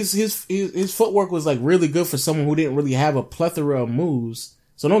 Like, yeah, his footwork was like really good for someone who didn't really have a plethora of moves.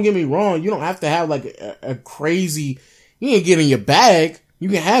 So don't get me wrong, you don't have to have like a crazy. You ain't get in your bag. You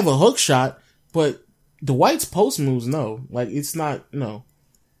can have a hook shot, but Dwight's post moves, no, like it's not no.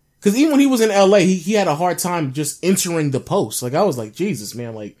 Because even when he was in LA, he had a hard time just entering the post. Like I was like, Jesus,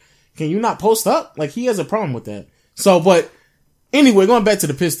 man, like. Can you not post up? Like, he has a problem with that. So, but anyway, going back to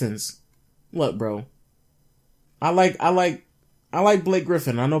the Pistons. Look, bro. I like Blake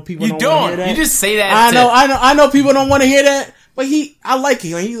Griffin. I know people don't want to hear that. You just say that. I know people don't want to hear that, but I like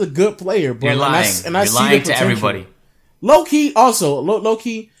him. Like, he's a good player, bro. You're lying. And I You're see lying the to everybody. Low key,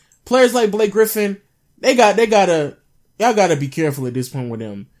 players like Blake Griffin, y'all gotta be careful at this point with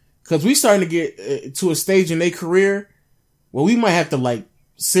them. Cause we starting to get to a stage in their career where we might have to like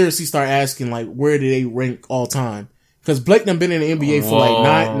seriously start asking like, where do they rank all time? Cause Blake done been in the NBA for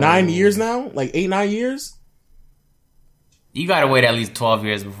like 9 years now, like 8-9 years. You gotta wait at least 12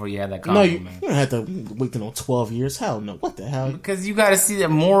 years before you have that compliment. No, you don't have to wait till 12 years. Hell no. What the hell? Because you gotta see that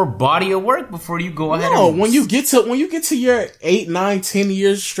more body of work before you go ahead. No, when you get to your 8, 9, 10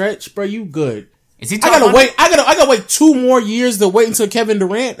 years stretch, bro, you good. Is he top 100? I gotta wait 2 more years to wait until Kevin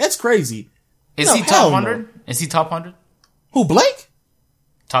Durant. That's crazy. Is he top 100? Is he top 100? Who, Blake?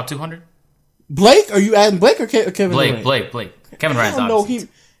 Top 200? Blake? Are you adding Blake or Kevin Durant? Blake. Kevin Durant's obviously.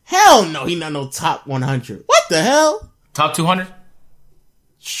 Hell no, he not no top 100. What the hell? Top 200?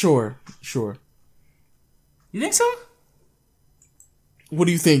 Sure. You think so? What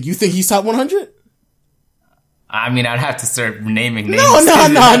do you think? You think he's top 100? I mean, I'd have to start naming names. No.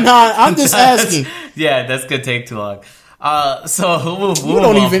 I'm just asking. Yeah, that's gonna take too long. So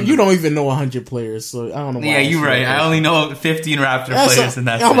you don't even know 100 players, so I don't know. Yeah, you're right. I only know 15 Raptor players, and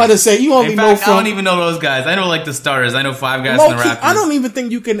that's I'm about to say you only know. I don't even know those guys. I know like the starters. I know 5 guys in the Raptors. I don't even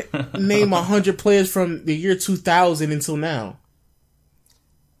think you can name 100 players from the year 2000 until now.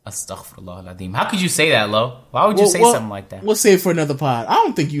 Astaghfirullah al-Azim. How could you say that, Lo? Why would you say something like that? We'll save it for another pod. I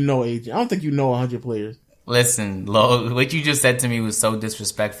don't think you know, Agent. I don't think you know 100 players. Listen, Lo, what you just said to me was so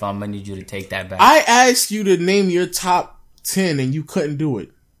disrespectful. I'm gonna need you to take that back. I asked you to name your top 10 and you couldn't do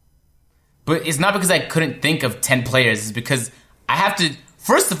it. But it's not because I couldn't think of 10 players. It's because I have to,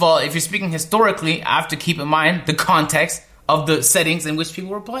 first of all, if you're speaking historically, I have to keep in mind the context of the settings in which people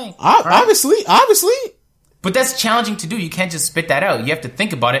were playing. Obviously. But that's challenging to do. You can't just spit that out. You have to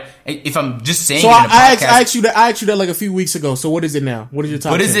think about it. If I'm just saying so it in a podcast. I asked you that like a few weeks ago. So what is it now? What is your top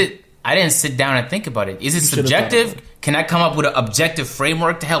 10? What is it? I didn't sit down and think about it. Is it subjective? Can I come up with an objective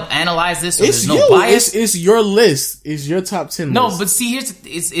framework to help analyze this so there's no bias? It's your list. It's your top 10 list. No, but see,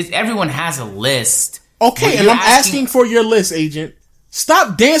 it's everyone has a list. Okay, and I'm asking for your list, Agent.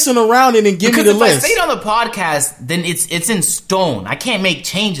 Stop dancing around it and give me the list. Because if I say it on the podcast, then it's in stone. I can't make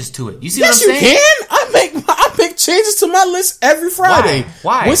changes to it. You see what I'm saying? Yes, you can. I make changes to my list every Friday.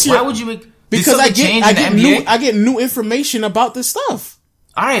 Why? Why would you make? Because I get new information about this stuff.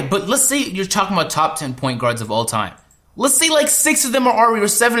 All right, but let's say you're talking about top 10 point guards of all time. Let's say like 6 of them are already, or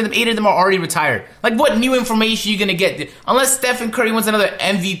 7 of them, 8 of them are already retired. Like, what new information are you gonna get? Unless Stephen Curry wins another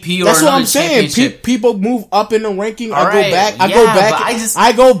MVP or that's another what I'm saying. People move up in the ranking.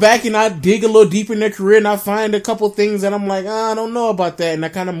 I go back and I dig a little deeper in their career and I find a couple things that I'm like, I don't know about that, and I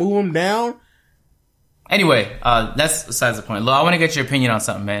kind of move them down. Anyway, that's besides the point. Lo, I want to get your opinion on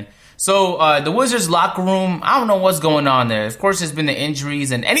something, man. So, the Wizards locker room, I don't know what's going on there. Of course, there's been the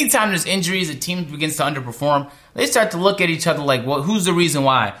injuries, and anytime there's injuries, a team begins to underperform. They start to look at each other like, well, who's the reason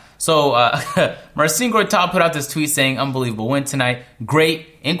why? So, Marcin Gortat put out this tweet saying, unbelievable win tonight. Great,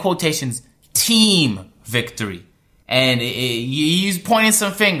 in quotations, team victory. And he's pointing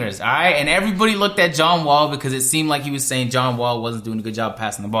some fingers, all right? And everybody looked at John Wall because it seemed like he was saying John Wall wasn't doing a good job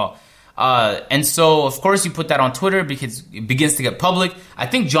passing the ball. And so, of course, you put that on Twitter because it begins to get public. I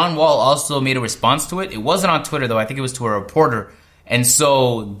think John Wall also made a response to it. It wasn't on Twitter, though. I think it was to a reporter. And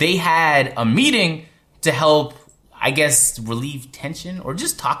so they had a meeting to help, I guess, relieve tension or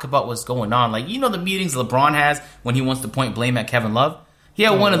just talk about what's going on. Like, you know the meetings LeBron has when he wants to point blame at Kevin Love? He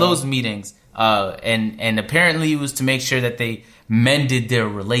had one of those meetings. And apparently it was to make sure that they mended their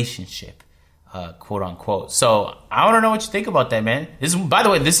relationship. Quote unquote. So I don't know what you think about that, man. By the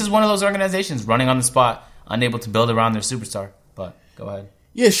way, this is one of those organizations running on the spot, unable to build around their superstar. But go ahead.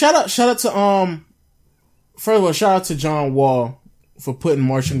 Yeah, shout out to first of all, shout out to John Wall for putting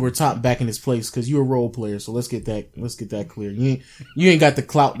Marcin Gortat back in his place because you're a role player. So let's get that clear. You ain't got the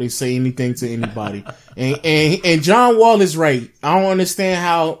clout to say anything to anybody. and John Wall is right. I don't understand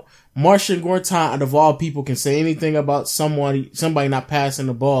how Marcin Gortat, out of all people, can say anything about somebody not passing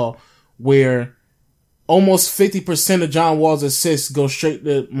the ball, where almost 50% of John Wall's assists go straight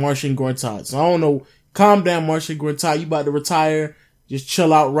to Marcin Gortat. So I don't know. Calm down, Marcin Gortat. You about to retire. Just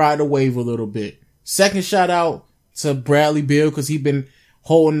chill out, ride the wave a little bit. Second shout out to Bradley Beal because he's been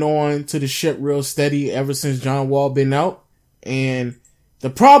holding on to the ship real steady ever since John Wall been out. And the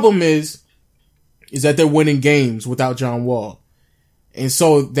problem is that they're winning games without John Wall. And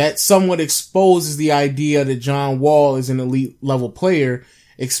so that somewhat exposes the idea that John Wall is an elite level player,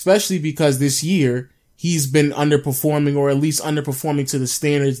 especially because this year he's been underperforming, or at least underperforming to the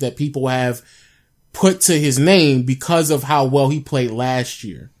standards that people have put to his name because of how well he played last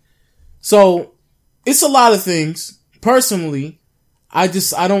year. So it's a lot of things. Personally,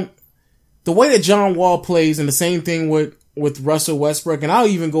 the way that John Wall plays, and the same thing with with Russell Westbrook, and I'll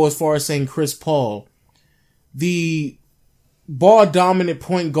even go as far as saying Chris Paul, the ball dominant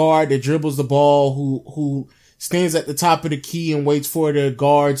point guard that dribbles the ball, who stands at the top of the key and waits for the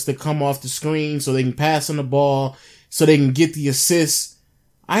guards to come off the screen so they can pass on the ball, so they can get the assist.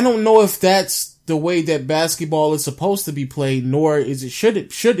 I don't know if that's the way that basketball is supposed to be played, nor is it should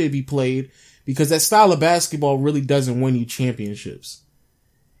it be played, because that style of basketball really doesn't win you championships.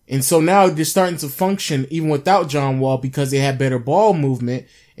 And so now they're starting to function even without John Wall because they have better ball movement.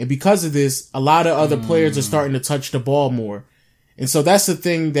 And because of this, a lot of other players are starting to touch the ball more. And so that's the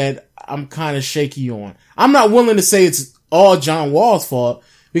thing that I'm kind of shaky on. I'm not willing to say it's all John Wall's fault,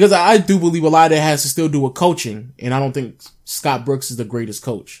 because I do believe a lot of it has to still do with coaching. And I don't think Scott Brooks is the greatest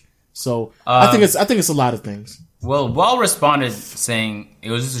coach. So I think it's a lot of things. Well, Wall responded saying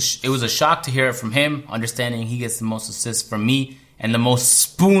it was a shock to hear it from him, understanding he gets the most assists from me and the most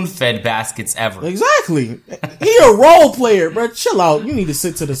spoon-fed baskets ever. Exactly. He a role player, bro. Chill out. You need to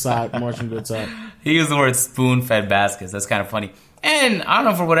sit to the side, Marching good time. He used the word spoon-fed baskets. That's kind of funny. And I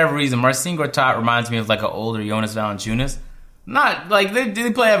don't know, for whatever reason, Marcin Gortat reminds me of like an older Jonas Valanciunas. Not like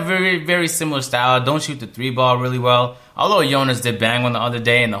they play a very, very similar style. Don't shoot the three ball really well. Although Jonas did bang one the other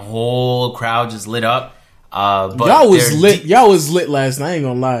day and the whole crowd just lit up. But y'all was lit. Y'all was lit last night. I ain't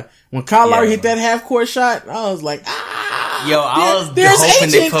gonna lie. When Kyle Lowry hit that half court shot, I was like, I was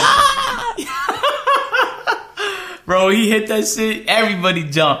hoping they put. Bro, he hit that shit. Everybody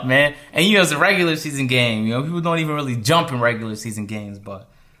jumped, man. And it's a regular season game. People don't even really jump in regular season games. But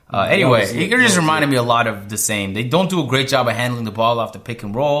anyway, it just reminded me a lot of the same. They don't do a great job of handling the ball off the pick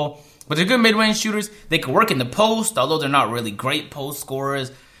and roll, but they're good mid-range shooters. They can work in the post, although they're not really great post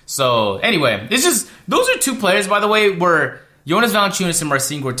scorers. So anyway, it's just those are two players, by the way, where Jonas Valanciunas and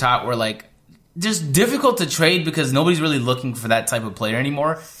Marcin Gortat were like just difficult to trade because nobody's really looking for that type of player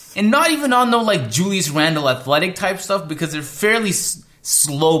anymore. And not even on no like Julius Randle athletic type stuff, because they're fairly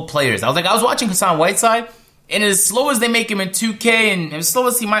slow players. I was watching Hassan Whiteside, and as slow as they make him in 2K and as slow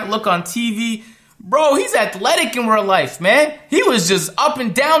as he might look on TV, bro, he's athletic in real life, man. He was just up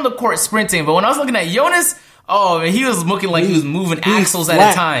and down the court sprinting. But when I was looking at Jonas, oh man, he was looking like he was moving axles flat.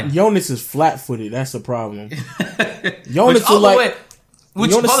 at a time. Jonas is flat-footed. That's the problem. Jonas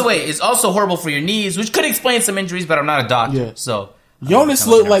Which, by the way, is also horrible for your knees, which could explain some injuries, but I'm not a doctor, yeah. So... Jonas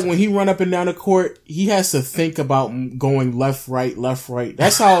looked like when he run up and down the court, he has to think about going left, right.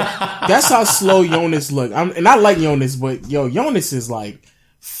 That's how slow Jonas look. And I like Jonas, but Jonas is like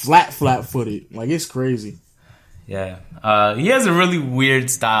flat-footed. Like, it's crazy. Yeah. He has a really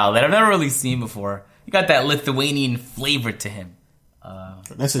weird style that I've never really seen before. He got that Lithuanian flavor to him.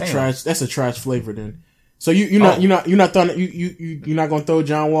 That's a trash flavor then. So you're not gonna throw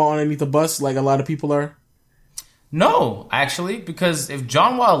John Wall underneath the bus like a lot of people are? No, actually, because if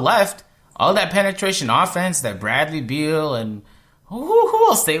John Wall left, all that penetration offense that Bradley Beal and who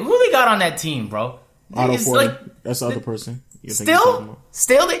else they got on that team, bro? Otto Porter. That's the other person. Still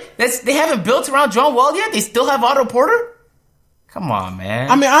they haven't built around John Wall yet. They still have Otto Porter. Come on, man.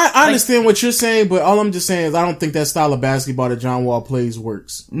 I mean, I understand what you're saying, but all I'm just saying is I don't think that style of basketball that John Wall plays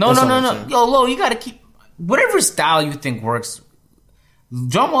works. No. Yo, Lo, you got to keep whatever style you think works.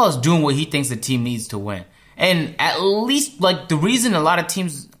 John Wall is doing what he thinks the team needs to win. And at least, like, the reason a lot of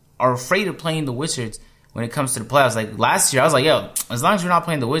teams are afraid of playing the Wizards when it comes to the playoffs, like, last year, I was like, yo, as long as we're not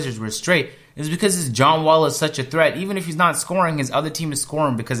playing the Wizards, we're straight. It's because John Wall is such a threat. Even if he's not scoring, his other team is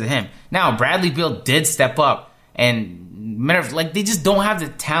scoring because of him. Now, Bradley Beal did step up, and they just don't have the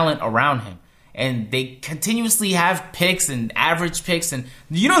talent around him. And they continuously have picks and average picks, and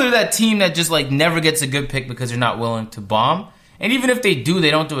they're that team that just, like, never gets a good pick because they're not willing to bomb. And even if they do,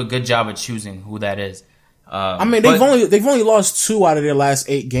 they don't do a good job of choosing who that is. They've only lost 2 out of their last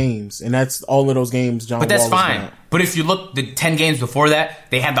 8 games, and that's all of those games. John Wall. But that's fine. But if you look the 10 games before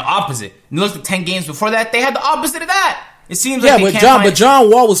that, they had the opposite. And you look the 10 games before that, they had the opposite of that. It seems like but John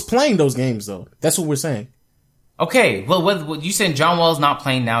Wall was playing those games though. That's what we're saying. Okay, well, you said John Wall's not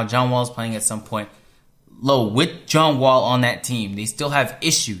playing now. John Wall's playing at some point. With John Wall on that team, they still have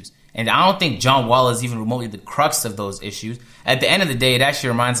issues. And I don't think John Wall is even remotely the crux of those issues. At the end of the day, it actually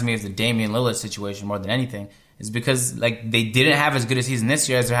reminds me of the Damian Lillard situation more than anything. It's because like they didn't have as good a season this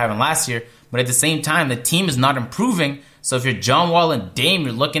year as they're having last year. But at the same time, the team is not improving. So if you're John Wall and Dame,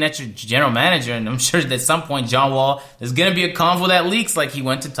 you're looking at your general manager. And I'm sure that at some point, John Wall, there's going to be a convo that leaks like he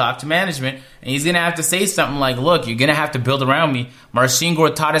went to talk to management. And he's going to have to say something like, look, you're going to have to build around me. Marcin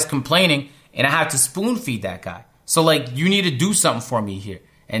Gortat is complaining, and I have to spoon feed that guy. So like you need to do something for me here.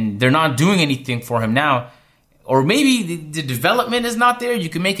 And they're not doing anything for him now. Or maybe the development is not there. You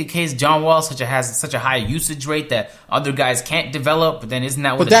can make a case John Wall has such a high usage rate that other guys can't develop. But then isn't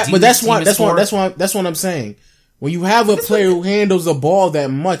that what? That's what I'm saying. When you have a player who handles the ball that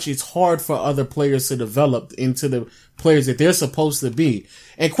much, it's hard for other players to develop into the players that they're supposed to be.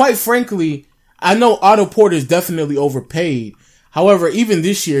 And quite frankly, I know Otto Porter is definitely overpaid. However, even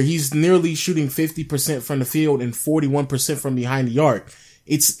this year, he's nearly shooting 50% from the field and 41% from behind the arc.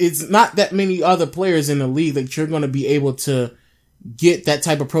 It's not that many other players in the league that you're going to be able to get that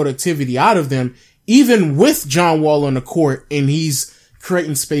type of productivity out of them, even with John Wall on the court, and he's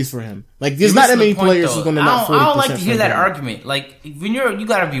creating space for him. Like, there's not that many players who's going to knock 40%. I don't like to hear that argument. Like, when you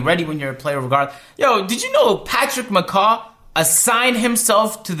got to be ready when you're a player regardless. Yo, did you know Patrick McCaw assigned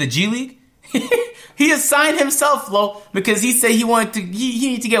himself to the G League? He assigned himself, Flo, because he said he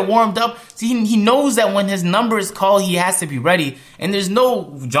needed to get warmed up. So he knows that when his number is called, he has to be ready. And there's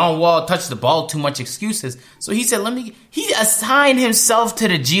no John Wall touch the ball too much excuses. So he said, he assigned himself to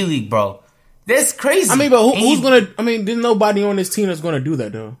the G League, bro. That's crazy. I mean, but there's nobody on this team that's gonna do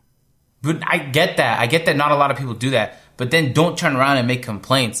that, though. But I get that not a lot of people do that. But then don't turn around and make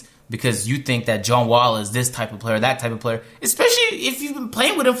complaints because you think that John Wall is this type of player, that type of player. Especially if you've been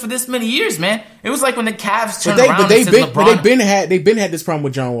playing with him for this many years, man. It was like when the Cavs turned around and said LeBron. But they've been had this problem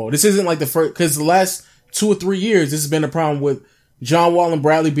with John Wall. This isn't like the first, because the last 2 or 3 years, this has been a problem with John Wall and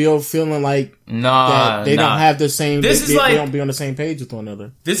Bradley Beal feeling like that they don't have the same, they don't be on the same page with one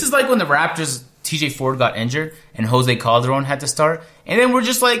another. This is like when the Raptors, TJ Ford got injured and Jose Calderon had to start. And then we're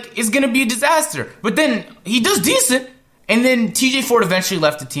just like, it's going to be a disaster. But then he does decent. And then TJ Ford eventually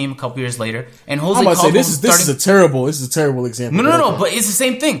left the team a couple years later. And Jose Calderon this is a terrible example. No, but it's the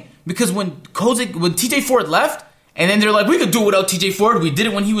same thing. Because when TJ Ford left, and then they're like, we could do it without TJ Ford. We did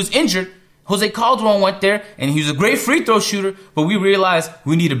it when he was injured. Jose Calderon went there, and he was a great free throw shooter, but we realized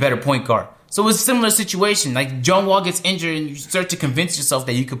we need a better point guard. So it's a similar situation. Like, John Wall gets injured, and you start to convince yourself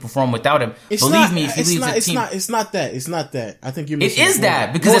that you could perform without him. Believe me, if he leaves the team... It's not that. I think you're missing it is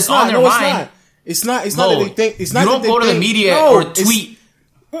that, because it's on their mind. It's not that they think... It's not you don't go to the media or tweet...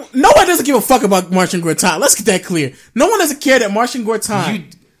 No one doesn't give a fuck about Marcin Gortat. Let's get that clear. No one doesn't care that Marcin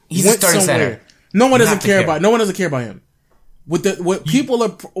Gortat he's a starting center. No one doesn't care about him.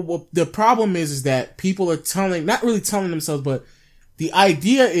 The problem is that people are not really telling themselves, but the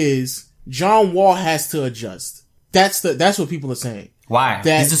idea is John Wall has to adjust. That's what people are saying. Why?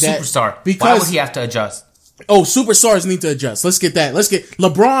 He's a superstar. Because, why would he have to adjust? Oh, superstars need to adjust. Let's get that.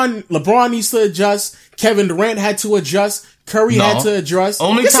 LeBron. LeBron needs to adjust. Kevin Durant had to adjust. Curry had to adjust.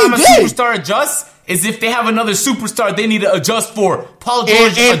 Only time a superstar adjusts is if they have another superstar they need to adjust for. Paul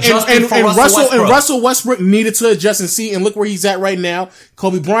George adjusted for Russell Westbrook. And Russell Westbrook needed to adjust and look where he's at right now.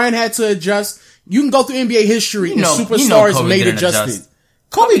 Kobe Bryant had to adjust. You can go through NBA history and superstars made adjusted.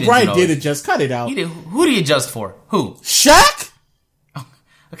 Kobe Bryant did adjust. Cut it out. Who did he adjust for? Who? Shaq?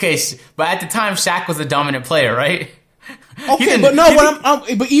 Okay, but at the time, Shaq was a dominant player, right? Okay,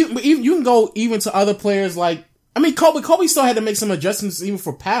 but even you can go even to other players like, I mean, Kobe still had to make some adjustments even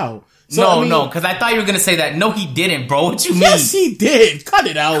for Powell. So, no, because I thought you were going to say that. No, he didn't, bro. What you mean? Yes, he did. Cut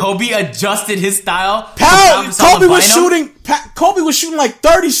it out. Kobe adjusted his style. Kobe was shooting like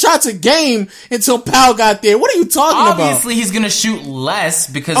 30 shots a game until Powell got there. What are you talking about? Obviously, he's going to shoot less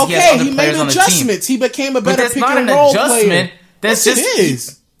because he has other players on the team. He made adjustments. He became a better pick and roll player. That's just it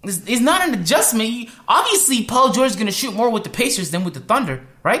is. It's not an adjustment. Obviously, Paul George is going to shoot more with the Pacers than with the Thunder,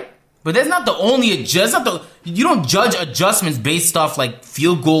 right? But that's not the only adjustment. You don't judge adjustments based off like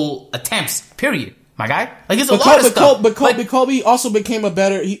field goal attempts. Period, my guy. Like it's a lot of stuff. But Kobe also became a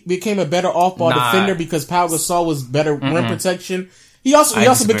better off ball defender because Pau Gasol was better rim protection. He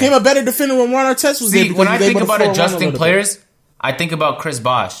also became a better defender when Ron Artest was there. When I think about adjusting players, I think about Chris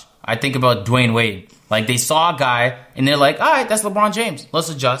Bosh. I think about Dwayne Wade. Like, they saw a guy, and they're like, all right, that's LeBron James. Let's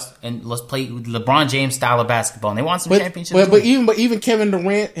adjust, and let's play LeBron James style of basketball. And they want some championships. But even Kevin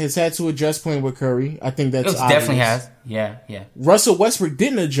Durant has had to adjust playing with Curry. I think that's obvious. Definitely has. Yeah. Russell Westbrook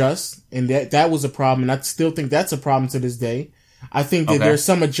didn't adjust, and that was a problem, and I still think that's a problem to this day. I think that there's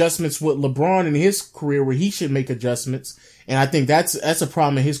some adjustments with LeBron in his career where he should make adjustments, and I think that's a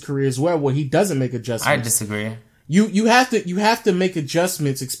problem in his career as well, where he doesn't make adjustments. I disagree. You have to make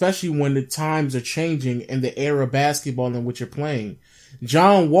adjustments, especially when the times are changing and the era of basketball in which you're playing.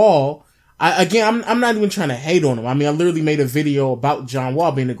 John Wall, I'm not even trying to hate on him. I mean, I literally made a video about John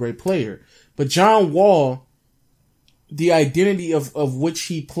Wall being a great player. But John Wall, the identity of which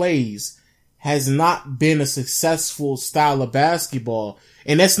he plays has not been a successful style of basketball.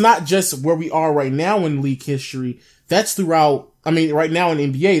 And that's not just where we are right now in league history. That's throughout, right now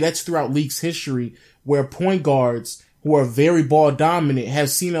in NBA, that's throughout league's history, where point guards who are very ball dominant have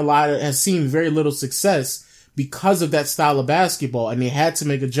seen very little success because of that style of basketball, and they had to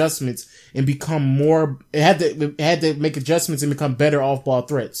make adjustments and become more. Had to make adjustments and become better off ball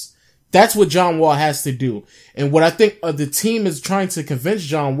threats. That's what John Wall has to do. And what I think the team is trying to convince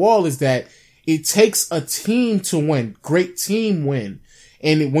John Wall is that it takes a team to win. Great team win.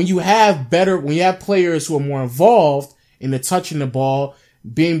 And when you have players who are more involved in the touching the ball,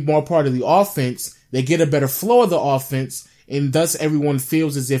 being more part of the offense, they get a better flow of the offense, and thus everyone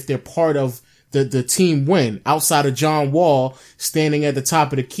feels as if they're part of the team win, outside of John Wall standing at the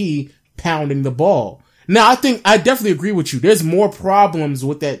top of the key, pounding the ball. Now, I definitely agree with you. There's more problems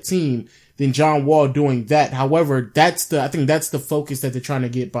with that team than John Wall doing that. However, I think that's the focus that they're trying to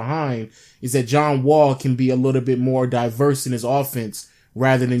get behind, is that John Wall can be a little bit more diverse in his offense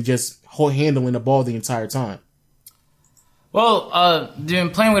rather than just handling the ball the entire time. Well, they've been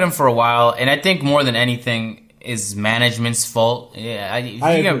playing with him for a while, and I think more than anything is management's fault. Yeah, if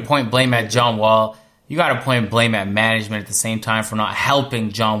you got to point blame at John Wall, you got to point blame at management at the same time for not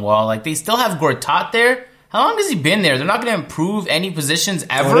helping John Wall. Like, they still have Gortat there. How long has he been there? They're not going to improve any positions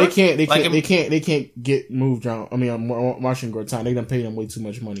ever. No, they can't get moved. Marcin Gortat. They done paid him way too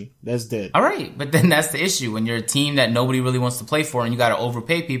much money. That's dead. All right, but then that's the issue. When you're a team that nobody really wants to play for, and you got to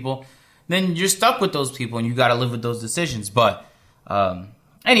overpay people, then you're stuck with those people, and you got to live with those decisions. But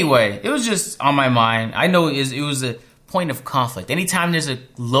anyway, it was just on my mind. I know it was a point of conflict. Anytime there's a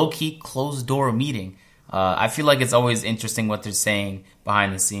low-key, closed-door meeting, I feel like it's always interesting what they're saying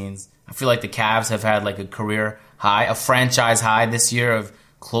behind the scenes. I feel like the Cavs have had like a career high, a franchise high this year of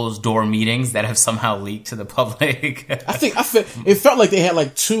closed-door meetings that have somehow leaked to the public. It felt like they had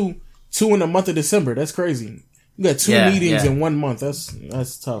like two in the month of December. That's crazy. You got two meetings in 1 month.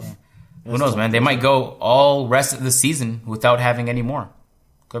 That's tough. Who knows, man? They might go all rest of the season without having any more.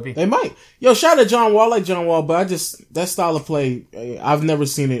 Could be. They might. Yo, shout out to John Wall. I like John Wall, but that style of play, I've never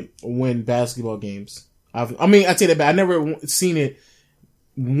seen it win basketball games. I take that back. I've never seen it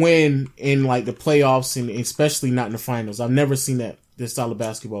win in like the playoffs, and especially not in the finals. I've never seen this style of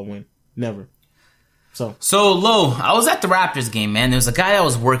basketball win. Never. So Lo, I was at the Raptors game, man. There was a guy that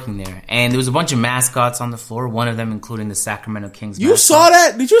was working there, and there was a bunch of mascots on the floor, one of them including the Sacramento Kings mascot. You saw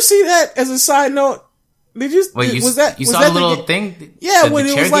that? Did you see that as a side note? Did you? Wait, you saw the little thing? Yeah, when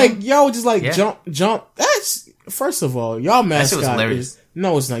it was like, game? yo, just like jump. That's, first of all, y'all mascot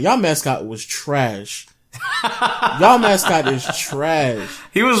no, it's not. Y'all mascot was trash. Y'all mascot is trash.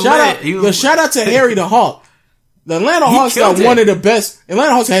 He was shout out to Harry the Hawk. The Atlanta Hawks got one of the best.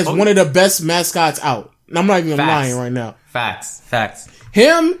 Atlanta Hawks has one of the best mascots out. And I'm not even lying right now. Facts.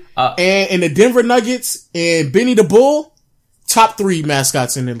 Him and the Denver Nuggets and Benny the Bull, top 3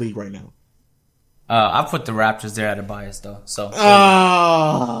 mascots in the league right now. I put the Raptors there at a bias though. So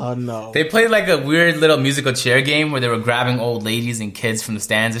no. They played like a weird little musical chair game where they were grabbing old ladies and kids from the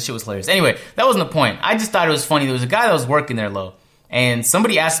stands. This shit was hilarious. Anyway, that wasn't the point. I just thought it was funny. There was a guy that was working there, Lo, and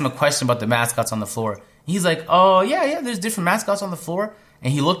somebody asked him a question about the mascots on the floor. He's like, oh yeah, there's different mascots on the floor.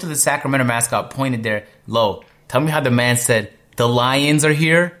 And he looked at the Sacramento mascot, pointed there. Lo, tell me how the man said, the Lions are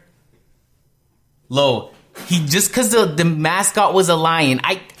here? Lo, he just because the mascot was a lion,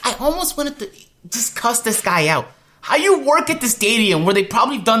 I almost wanted to just cuss this guy out. How you work at the stadium where they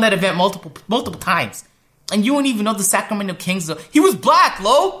probably done that event multiple times, and you don't even know the Sacramento Kings? He was black,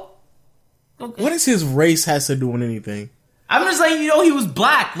 Lo. What does his race has to do with anything? I'm just letting you know he was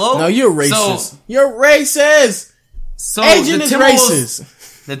black, Lo. No, you're racist. You're racist. So Agent is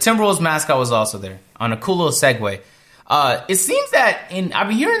racist. The Timberwolves mascot was also there on a cool little segue. It seems that I've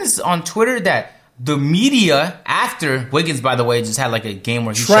been hearing this on Twitter that the media after Wiggins, by the way, just had like a game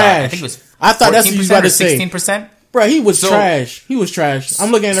where he shot. I think it was. I thought that's what you were about to say. 16%. Bro, he was trash. He was trash.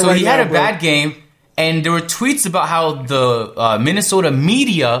 I'm looking at it right now. So he had a bad game, and there were tweets about how the Minnesota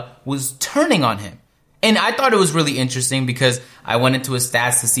media was turning on him. And I thought it was really interesting because I went into his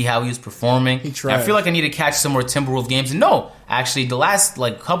stats to see how he was performing. He tried. I feel like I need to catch some more Timberwolves games. And no, actually, the last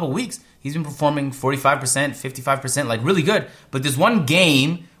couple weeks, he's been performing 45%, 55%, like really good. But there's one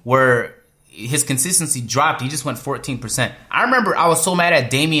game where his consistency dropped. He just went 14%. I remember I was so mad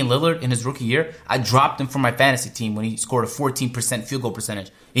at Damian Lillard in his rookie year. I dropped him from my fantasy team when he scored a 14% field goal percentage.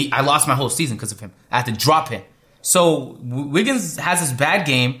 I lost my whole season because of him. I had to drop him. So Wiggins has this bad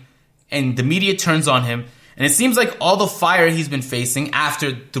game, and the media turns on him. And it seems like all the fire he's been facing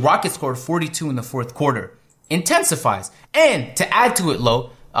after the Rockets scored 42 in the fourth quarter intensifies. And to add to it,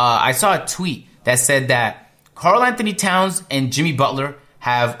 Lo, I saw a tweet that said that Karl Anthony Towns and Jimmy Butler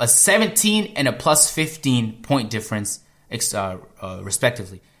have a 17 and a plus 15 point difference,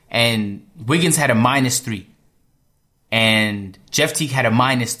 respectively. And Wiggins had a -3. And Jeff Teague had a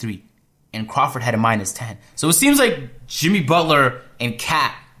 -3. And Crawford had a -10. So it seems like Jimmy Butler and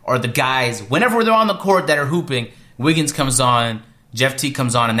Cat are the guys, whenever they're on the court that are hooping, Wiggins comes on, Jeff Teague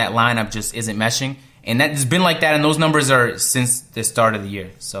comes on, and that lineup just isn't meshing. And that has been like that, and those numbers are since the start of the year.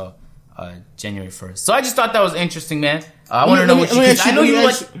 So January 1st. So I just thought that was interesting, man. I want to know what you think. I know you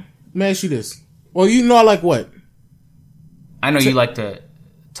like. Let me ask you this. Well, you know I like what? I know you like to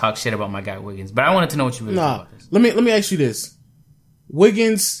talk shit about my guy Wiggins, but I wanted to know what you really think about this. Let me ask you this.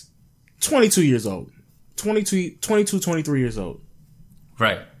 Wiggins, 22 years old. 23 years old.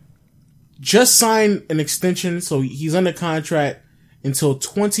 Right. Just signed an extension, so he's under contract until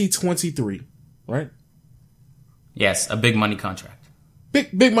 2023, right? Yes, a big money contract.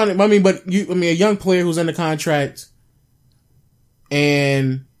 Big money. I mean, but a young player who's under contract,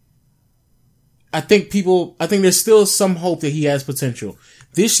 and I think there's still some hope that he has potential.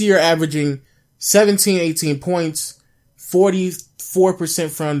 This year, averaging 17, 18 points, 44%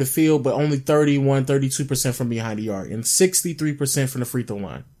 from the field, but only 32% from behind the arc, and 63% from the free throw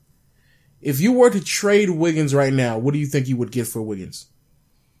line. If you were to trade Wiggins right now, what do you think you would get for Wiggins?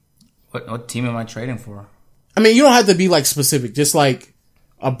 What team am I trading for? I mean, you don't have to be like specific, just like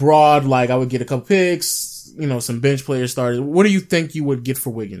a broad, like I would get a couple picks, some bench players started. What do you think you would get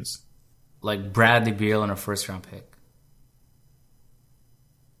for Wiggins? Like Bradley Beal and a first round pick.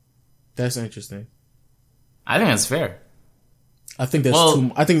 That's interesting. I think that's fair. I think that's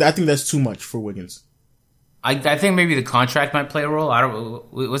I think that's too much for Wiggins. I think maybe the contract might play a role.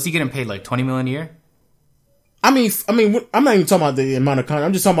 What's he getting paid? Like $20 million a year? I mean, I'm not even talking about the amount of contract.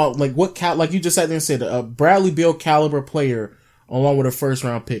 I'm just talking about like like you just sat there and said, a Bradley Beal caliber player along with a first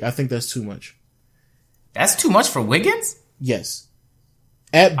round pick. I think that's too much. That's too much for Wiggins? Yes.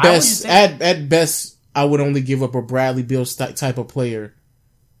 At best, I would only give up a Bradley Beal type of player.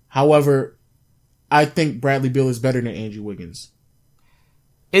 However, I think Bradley Beal is better than Andrew Wiggins.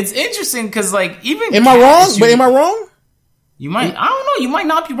 It's interesting because, like, even... Am I wrong? But am I wrong? You might... I don't know. You might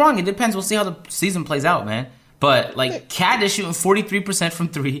not be wrong. It depends. We'll see how the season plays out, man. But, like, Cat is shooting 43% from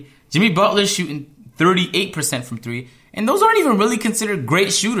 3. Jimmy Butler's shooting 38% from 3. And those aren't even really considered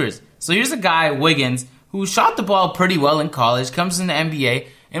great shooters. So here's a guy, Wiggins, who shot the ball pretty well in college, comes in the NBA,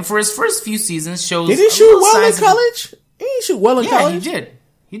 and for his first few seasons shows... Did he shoot well in college? He didn't shoot well in college? Yeah,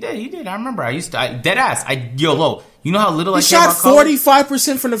 he did. I remember. Dead ass. You know how little I care about college? He shot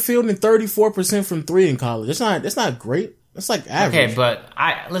 45% from the field and 34% from 3 in college. That's not great. That's like average. Okay, but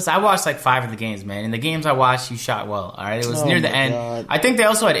I watched like 5 of the games, man. In the games I watched, he shot well. All right, it was near the end. God. I think they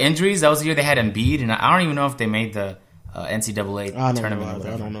also had injuries. That was the year they had Embiid, and I don't even know if they made the NCAA tournament.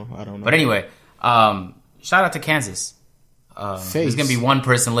 I don't know. But anyway, shout out to Kansas. There's gonna be one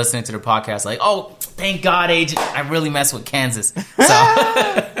person listening to the podcast like, "Oh, thank God, agent! I really mess with Kansas." So,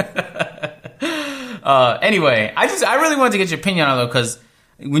 anyway, I really wanted to get your opinion on it though, because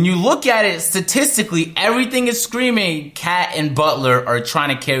when you look at it statistically, everything is screaming Cat and Butler are trying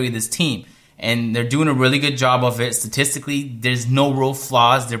to carry this team, and they're doing a really good job of it. Statistically, there's no real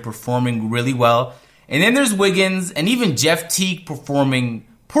flaws. They're performing really well, and then there's Wiggins and even Jeff Teague performing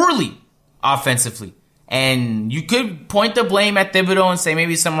poorly offensively. And you could point the blame at Thibodeau and say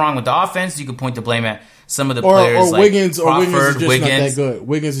maybe something wrong with the offense. You could point the blame at some of the players or like Wiggins, Crawford, or Wiggins is just not that good.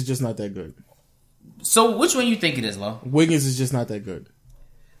 Wiggins is just not that good. So which one you think it is, Lo? Wiggins is just not that good.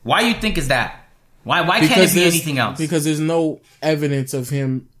 Why you think is that? Why can't it be anything else? Because there's no evidence of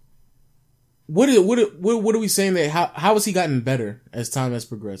him. What are we saying that how has he gotten better as time has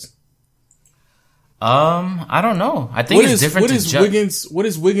progressed? I don't know. I think it's different. What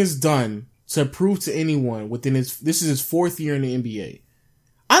has Wiggins done to prove to anyone this is his 4th year in the NBA?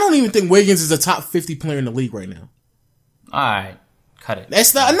 I don't even think Wiggins is a top 50 player in the league right now. Alright. Cut it.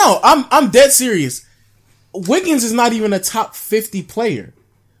 That's not, no, I'm dead serious. Wiggins is not even a top 50 player.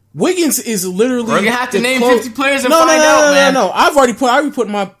 Wiggins is literally... We're gonna have to name 50 players and find out, man. No. I already put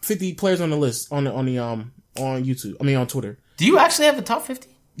my 50 players on the list on YouTube. I mean, on Twitter. Do you actually have the top 50?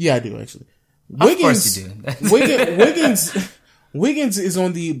 Yeah, I do, actually. Of course you do. Wiggins is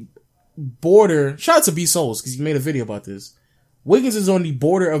on the border. Shout out to B Souls because he made a video about this. Wiggins is on the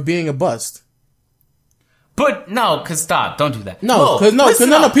border of being a bust. But no, because stop, don't do that. No,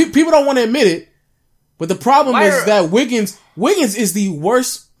 because people don't want to admit it. But the problem is that Wiggins is the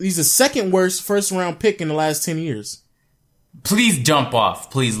worst. He's the second worst first round pick in the last 10 years. Please jump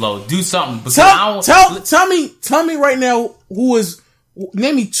off, please, Lo. Do something. Tell me right now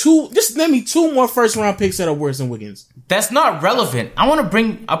name me two more first round picks that are worse than Wiggins. That's not relevant. I want to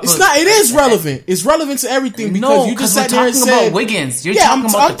bring up. It is relevant. It's relevant to everything because you just sat there and said about Wiggins. You're talking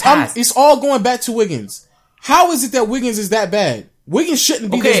about the past. It's all going back to Wiggins. How is it that Wiggins is that bad? Wiggins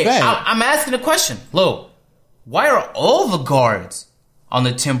shouldn't be this bad. I'm asking a question, Lo. Why are all the guards on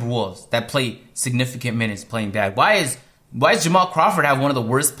the Timberwolves that play significant minutes playing bad? Why is Jamal Crawford have one of the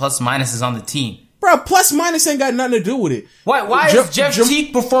worst plus minuses on the team? Bro, plus minus ain't got nothing to do with it. Why is Jeff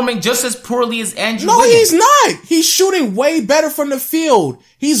Teague performing just as poorly as Andrew No, Wiggins? he's not. He's shooting way better from the field.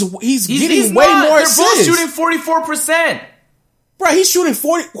 He's getting way more assists. They're both shooting 44%. Bro, he's shooting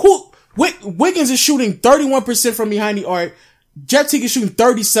 40. Wiggins is shooting 31% from behind the arc. Jeff Teague is shooting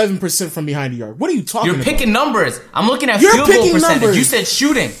 37% from behind the arc. What are you talking about? You're picking numbers. I'm looking at You're field goal picking percentage. numbers. You said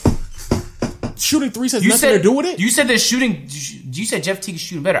shooting. Shooting threes has nothing to do with it? You said they're shooting. You said Jeff Teague is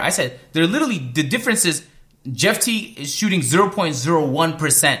shooting better. I said they're literally, the difference is Jeff Teague is shooting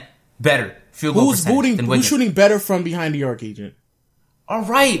 0.01% better field goal percentage than Wiggins. Who's shooting better from behind the arc, Agent? All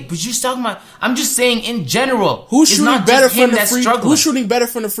right, but you're talking about. I'm just saying in general. Who's it's shooting not better just him from the that's free? struggling. Who's shooting better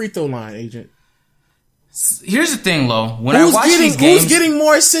from the free throw line, Agent? Here's the thing, Lo. When I watch these games, who's getting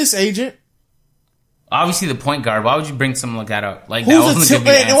more assists, Agent? obviously the point guard. Why would you bring something like that up? Like Wait, that wasn't gonna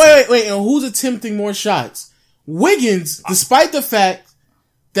be an answer. wait. And who's attempting more shots? Wiggins, despite the fact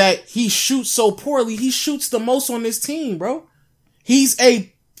that he shoots so poorly, he shoots the most on this team, bro. He's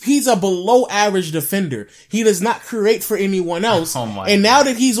a below average defender. He does not create for anyone else. Oh my and now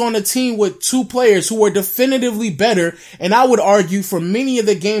that he's on a team with two players who are definitively better, and I would argue for many of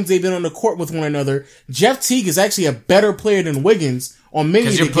the games they've been on the court with one another, Jeff Teague is actually a better player than Wiggins on many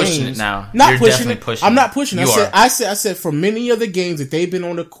of the games. Because you're pushing it now. Not You're pushing definitely it. pushing I'm it. not pushing it. You I are. said for many of the games that they've been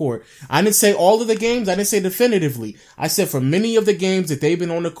on the court. I didn't say all of the games. I didn't say definitively. I said for many of the games that they've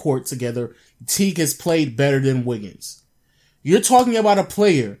been on the court together, Teague has played better than Wiggins. You're talking about a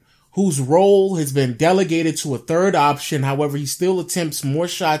player whose role has been delegated to a third option. However, he still attempts more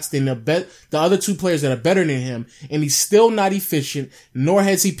shots than the other two players that are better than him, and he's still not efficient. Nor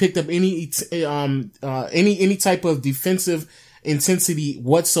has he picked up any type of defensive intensity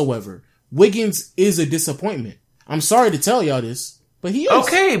whatsoever. Wiggins is a disappointment. I'm sorry to tell y'all this, but he is.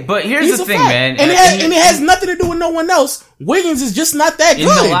 Okay, but here's He's the a thing, fact. man. And it has nothing to do with no one else. Wiggins is just not that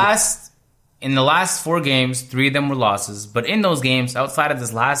good. In the last 4 games, 3 of them were losses. But in those games, outside of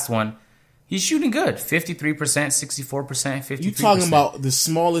this last one, he's shooting good. 53%, 64%, 53%. You talking about the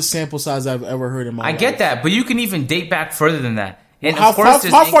smallest sample size I've ever heard in my life. I get that, but you can even date back further than that. And How of course,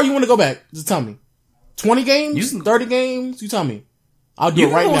 far you want to go back? Just tell me. 20 games? 30 games? You tell me. I'll do you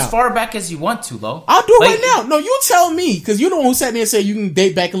it right can go now. as far back as you want to, Lo. I'll do it right now. No, you tell me, because you're the one who sat there and said you can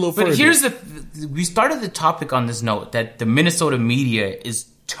date back a little further. But here's we started the topic on this note that the Minnesota media is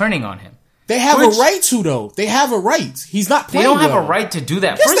turning on him. They have a right to, though. They have a right. He's not playing They don't have well. a right to do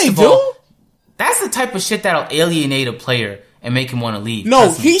that. Yes, First they of do. all, that's the type of shit that'll alienate a player and make him want to leave. No,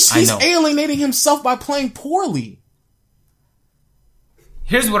 Trust me, he's I know. alienating himself by playing poorly.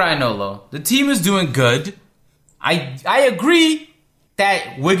 Here's what I know, Lo. The team is doing good. I agree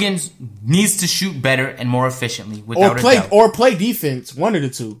that Wiggins needs to shoot better and more efficiently without a doubt. Or play defense. One of the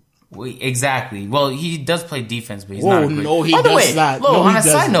two. Exactly. Well, he does play defense, but he's Whoa, not great. no, he By the does way, not. Lo, No, on he a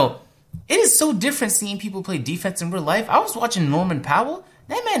side doesn't. note, it is so different seeing people play defense in real life. I was watching Norman Powell.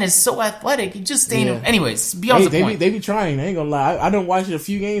 That man is so athletic. He just staying. Yeah. Anyways, beyond the point. They be trying. I ain't gonna lie. I don't watch it a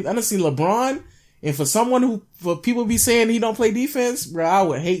few games. I done seen LeBron, and for people be saying he don't play defense, bro, I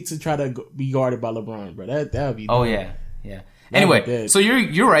would hate to try to be guarded by LeBron, bro. That would be. Oh dumb. yeah. Anyway, dead. so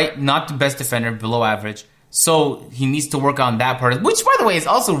you're right. Not the best defender, below average. So he needs to work on that part. Which, by the way, is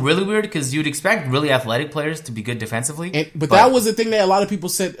also really weird because you'd expect really athletic players to be good defensively. But that was the thing that a lot of people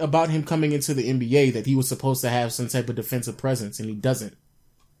said about him coming into the NBA, that he was supposed to have some type of defensive presence, and he doesn't.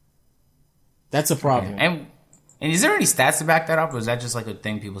 That's a problem. And is there any stats to back that up, or is that just like a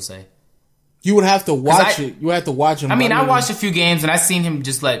thing people say? You would have to watch it. You would have to watch him. I mean, I watched a few games and I seen him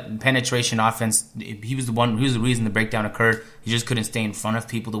just let penetration offense. He was the reason the breakdown occurred. He just couldn't stay in front of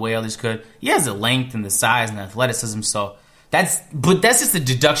people the way others could. He has the length and the size and the athleticism, so that's just a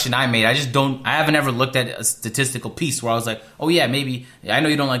deduction I made. I haven't ever looked at a statistical piece where I was like, oh yeah, maybe. I know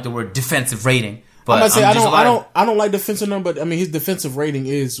you don't like the word defensive rating, but I don't like defensive number. I mean, his defensive rating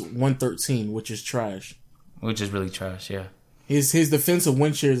is 113, which is trash. Which is really trash, yeah. His defensive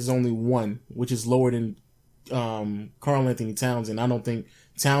win share is only 1, which is lower than Karl Anthony Towns, and I don't think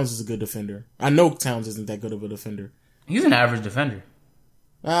Towns is a good defender. I know Towns isn't that good of a defender. He's an average defender.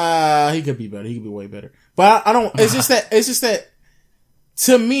 He could be better. He could be way better. But I don't. It's just that.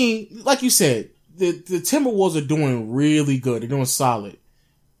 To me, like you said, the Timberwolves are doing really good. They're doing solid.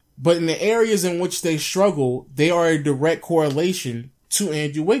 But in the areas in which they struggle, they are a direct correlation to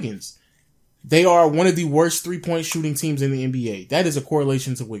Andrew Wiggins. They are one of the worst 3-point shooting teams in the NBA. That is a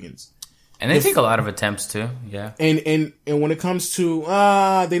correlation to Wiggins. And they take a lot of attempts too, yeah. And when it comes to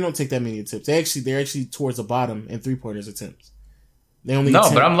they don't take that many attempts. They're actually towards the bottom in 3-pointers attempts. They only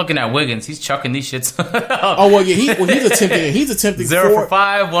but I'm looking at Wiggins. He's chucking these shits. Oh well, yeah. He's attempting 0 for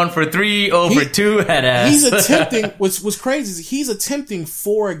 5, 1 for 3, 0 for 2. Head ass. He's attempting. What's crazy is he's attempting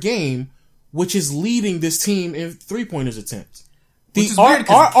 4 a game, which is leading this team in 3-pointers attempts. Which is weird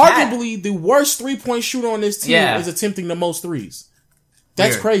 'cause Arguably, the worst 3-point shooter on this team Yeah. is attempting the most threes.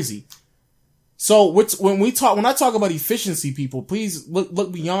 That's Weird. crazy. So when I talk about efficiency, people, please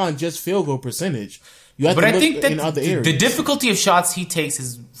look beyond just field goal percentage. You have But to I look think that in other the areas. difficulty of shots he takes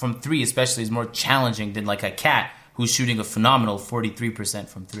is from 3 especially is more challenging than like a Cat who's shooting a phenomenal 43%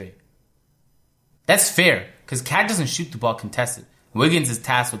 from 3. That's fair, because Cat doesn't shoot the ball contested. Wiggins is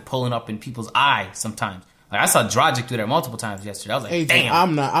tasked with pulling up in people's eye sometimes. Like I saw Dragic do that multiple times yesterday. I was like, AJ,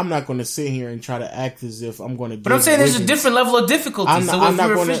 damn. I'm not going to sit here and try to act as if I'm going to. But I'm saying there's a different level of difficulty.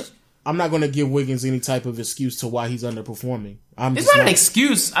 I'm not going to give Wiggins any type of excuse to why he's underperforming. It's not an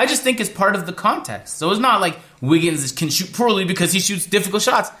excuse. I just think it's part of the context. So it's not like Wiggins can shoot poorly because he shoots difficult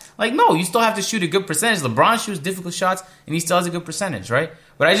shots. Like, no, you still have to shoot a good percentage. LeBron shoots difficult shots, and he still has a good percentage, right?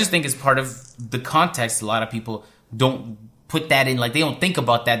 But I just think it's part of the context. A lot of people don't put that in. Like, they don't think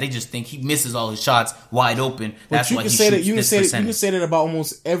about that. They just think he misses all his shots wide open. That's why he shoots this percentage. You can say that about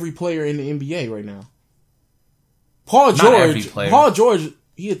almost every player in the NBA right now. Paul George,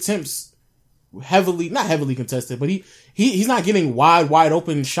 he attempts not heavily contested, but he's not getting wide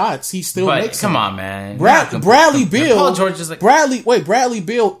open shots. He still makes them. Come on, man. Bradley Beal. Paul George is like Bradley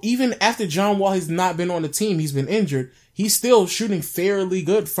Beal. Even after John Wall has not been on the team, he's been injured. He's still shooting fairly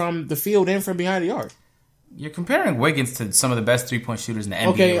good from the field and from behind the arc. You're comparing Wiggins to some of the best 3-point shooters in the NBA.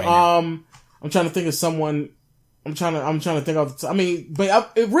 Okay, right now. I'm trying to think of someone. I'm trying to think of.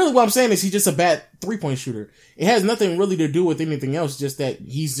 Really, what I'm saying is he's just a bad 3-point shooter. It has nothing really to do with anything else. Just that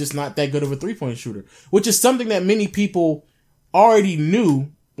he's just not that good of a 3-point shooter, which is something that many people already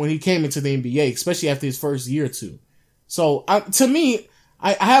knew when he came into the NBA, especially after his first year or two. So, to me,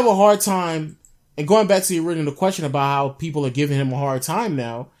 I have a hard time. And going back to the original question about how people are giving him a hard time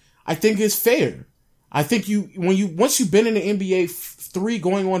now, I think it's fair. I think once you've been in the NBA 3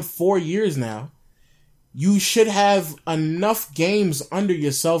 going on 4 years now, you should have enough games under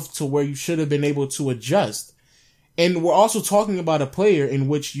yourself to where you should have been able to adjust. And we're also talking about a player in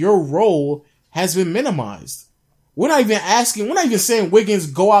which your role has been minimized. We're not even saying Wiggins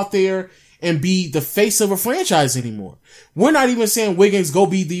go out there and be the face of a franchise anymore. We're not even saying Wiggins go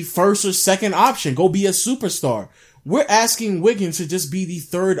be the first or second option, go be a superstar. We're asking Wiggins to just be the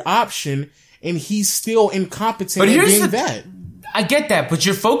third option, and he's still incompetent at being that. I get that, but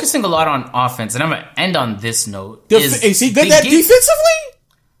you're focusing a lot on offense, and I'm going to end on this note. Defensively?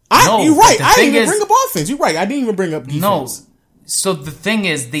 No, you're right. the I didn't thing even is- bring up offense. You're right. I didn't even bring up defense. No. So the thing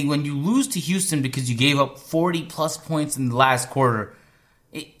is, when you lose to Houston because you gave up 40-plus points in the last quarter,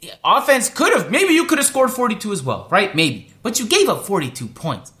 offense maybe you could have scored 42 as well, right? Maybe. But you gave up 42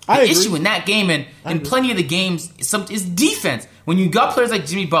 points. The issue in that game and in plenty of the games is defense. When you got players like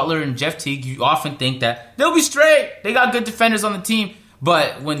Jimmy Butler and Jeff Teague, you often think that they'll be straight. They got good defenders on the team.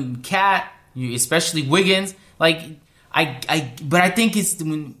 But when Cat, especially Wiggins, but I think it's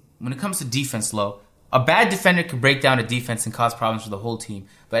when it comes to defense, a bad defender could break down a defense and cause problems for the whole team.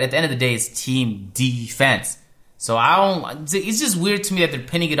 But at the end of the day, it's team defense. So it's just weird to me that they're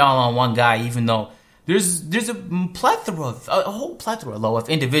pinning it all on one guy, even though there's a whole plethora of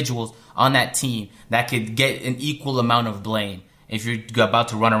individuals on that team that could get an equal amount of blame if you're about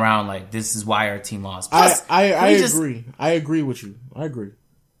to run around like this is why our team lost. Plus, I agree. I agree with you. I agree.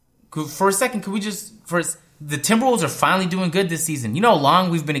 For a second, the Timberwolves are finally doing good this season. You know how long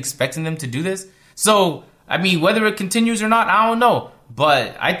we've been expecting them to do this? So, I mean, whether it continues or not, I don't know.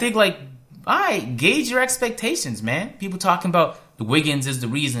 But I think, gauge your expectations, man. People talking about the Wiggins is the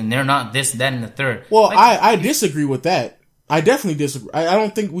reason they're not this, that, and the third. Well, I disagree with that. I definitely disagree. I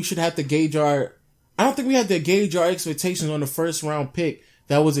don't think we should have to gauge our expectations on the first round pick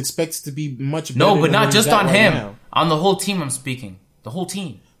that was expected to be much better. No, but not just on him. Now. On the whole team, I'm speaking. The whole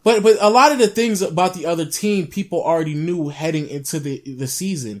team. But a lot of the things about the other team, people already knew heading into the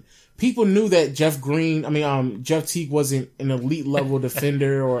season. People knew that Jeff Teague wasn't an elite level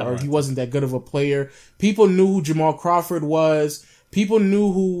defender or he wasn't that good of a player. People knew who Jamal Crawford was. People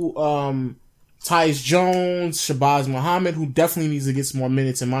knew who Tyus Jones, Shabazz Muhammad, who definitely needs to get some more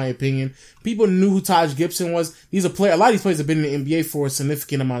minutes in my opinion. People knew who Taj Gibson was. A lot of these players have been in the NBA for a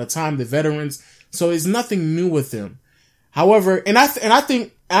significant amount of time, the veterans. So it's nothing new with them. However, and I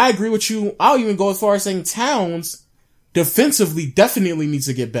think I agree with you. I'll even go as far as saying Towns defensively definitely needs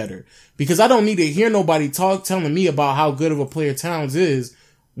to get better, because I don't need to hear nobody telling me about how good of a player Towns is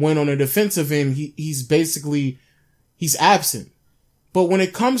when on a defensive end, he's absent. But when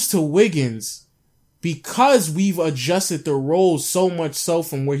it comes to Wiggins, because we've adjusted the roles so much so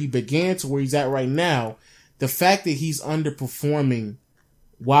from where he began to where he's at right now, the fact that he's underperforming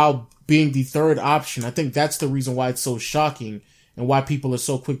while being the third option, I think that's the reason why it's so shocking. and why people are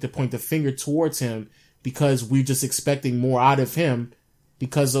so quick to point the finger towards him, because we're just expecting more out of him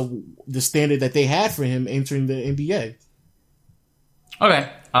because of the standard that they had for him entering the NBA. Okay.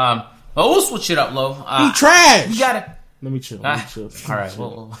 Well, we'll switch it up, Lo. He trash! You gotta... Let me chill. All right.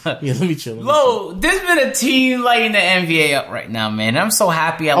 Well, yeah, let me chill. Lo, there's been a team lighting the NBA up right now, man. I'm so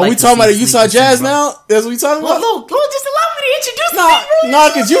happy. We talking about the Utah Jazz now? That's what we talking about? Lo, just allow me to introduce the team. No,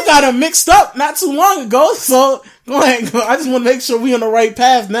 because you got them mixed up not too long ago. So go ahead. I just want to make sure we on the right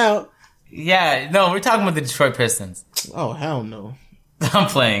path now. Yeah, no, we're talking about the Detroit Pistons. Oh, hell no. I'm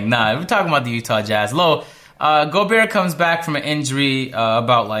playing. Nah, we're talking about the Utah Jazz. Lo, Gobert comes back from an injury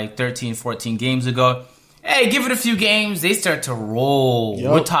about like 13, 14 games ago. Hey, give it a few games, they start to roll.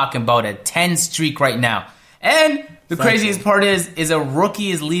 Yep. We're talking about a 10 streak right now. And the craziest part is a rookie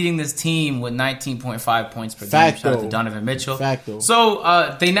is leading this team with 19.5 points per game. Shout out to Donovan Mitchell.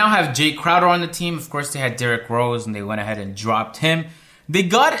 So they now have Jay Crowder on the team. Of course, they had Derrick Rose, and they went ahead and dropped him. They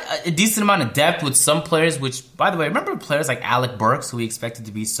got a decent amount of depth with some players, which, by the way, remember players like Alec Burks, who we expected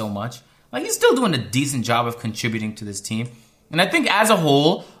to be so much? Like, he's still doing a decent job of contributing to this team. And I think as a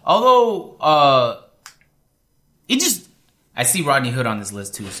whole, although... I see Rodney Hood on this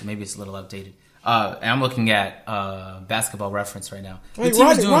list too, so maybe it's a little updated. And I'm looking at Basketball Reference right now. The team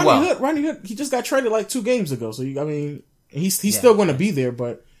is doing well. Rodney Hood, he just got traded like 2 games ago, so he's still going to be there.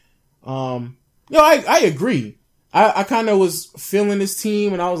 But I agree. I kind of was feeling this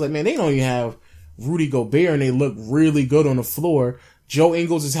team, and I was like, man, they don't even have Rudy Gobert, and they look really good on the floor. Joe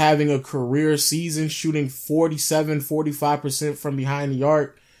Ingles is having a career season, shooting 45% from behind the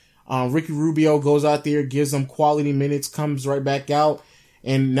arc. Ricky Rubio goes out there, gives them quality minutes, comes right back out.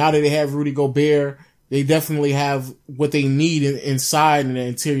 And now that they have Rudy Gobert, they definitely have what they need inside in the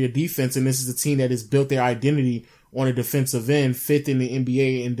interior defense. And this is a team that has built their identity on a defensive end, 5th in the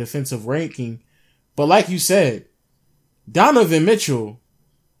NBA in defensive ranking. But like you said, Donovan Mitchell,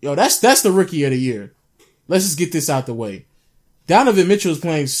 that's the rookie of the year. Let's just get this out the way. Donovan Mitchell is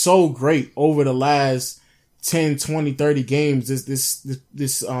playing so great over the last 10, 20, 30 games.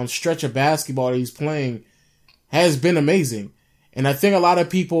 This stretch of basketball that he's playing has been amazing. And I think a lot of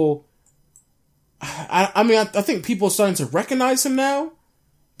people, I think people are starting to recognize him now,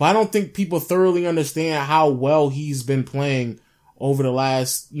 but I don't think people thoroughly understand how well he's been playing over the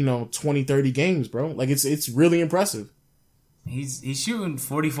last, 20, 30 games, bro. Like, it's really impressive. He's shooting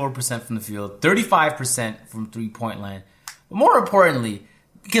 44% from the field, 35% from 3-point land. But more importantly,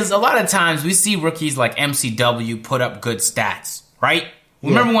 because a lot of times we see rookies like MCW put up good stats, right? Yeah.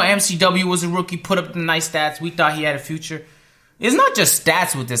 Remember when MCW was a rookie, put up the nice stats, we thought he had a future? It's not just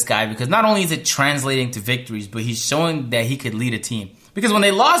stats with this guy, because not only is it translating to victories, but he's showing that he could lead a team. Because when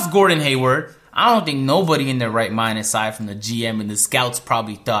they lost Gordon Hayward, I don't think nobody in their right mind, aside from the GM and the scouts,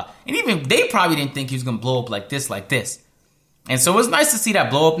 probably thought, and even they probably didn't think he was going to blow up like this. And so it was nice to see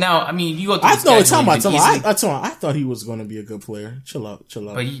that blow up. Now, I mean, you go through I thought he was going to be a good player. Chill out.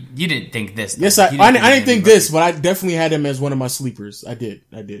 But you didn't think this. Yes, I didn't think this, but I definitely had him as one of my sleepers. I did.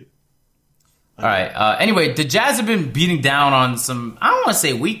 All right. Anyway, the Jazz have been beating down on some, I don't want to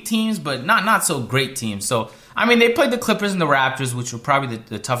say weak teams, but not so great teams. So, I mean, they played the Clippers and the Raptors, which were probably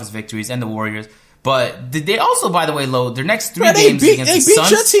the toughest victories, and the Warriors. But they also, by the way, their next 3 games against the Suns. They beat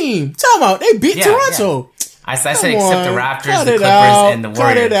your team. Tell them out. They beat Toronto. Yeah. I said except the Raptors, the Clippers, and the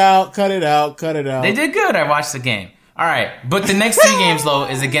Warriors. Cut it out. They did good. I watched the game. All right. But the next 3 games, though,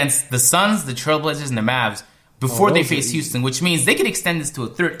 is against the Suns, the Trailblazers, and the Mavs before they face Houston, which means they could extend this to a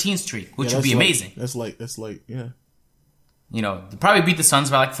 13 streak, which would be amazing. That's late, yeah. They'll probably beat the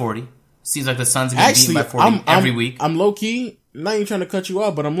Suns by like 40. Seems like the Suns are getting beaten by 40 every week. I'm low-key, not even trying to cut you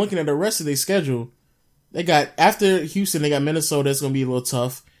off, but I'm looking at the rest of their schedule. They got, after Houston, they got Minnesota. That's going to be a little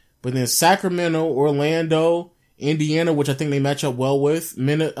tough. But then Sacramento, Orlando, Indiana, which I think they match up well with.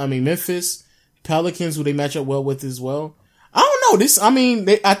 Memphis, Pelicans, who they match up well with as well. I don't know.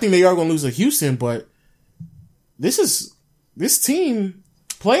 I think they are going to lose to Houston, but this team,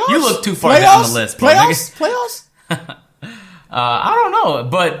 playoffs? You look too far down the list, bro. Playoffs? I don't know,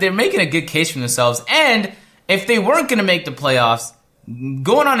 but they're making a good case for themselves. And if they weren't going to make the playoffs,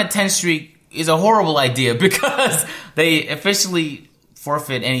 going on a 10 streak is a horrible idea because they officially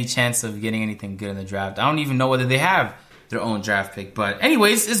forfeit any chance of getting anything good in the draft. I don't even know whether they have their own draft pick. But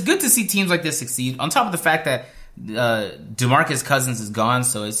anyways, it's good to see teams like this succeed. On top of the fact that DeMarcus Cousins is gone,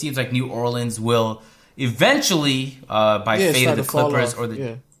 so it seems like New Orleans will eventually, by fate of the Clippers or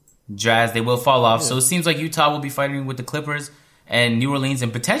the Jazz, they will fall off. Yeah. So it seems like Utah will be fighting with the Clippers and New Orleans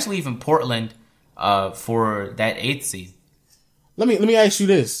and potentially even Portland for that 8th seed. Let me ask you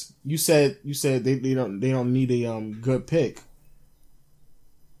this. You said they don't need a good pick.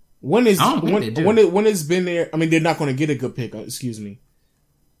 When is I don't think they do. when it's been there? I mean, they're not going to get a good pick. Excuse me.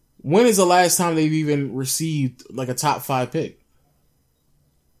 When is the last time they've even received like a top 5 pick?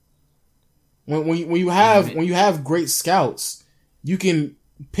 When you have great scouts, you can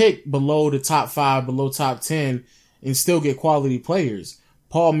pick below the top 5, below top 10, and still get quality players.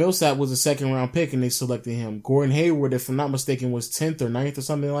 Paul Millsap was a 2nd round pick, and they selected him. Gordon Hayward, if I'm not mistaken, was 10th or 9th or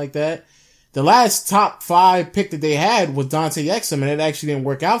something like that. The last top 5 pick that they had was Dante Exum, and it actually didn't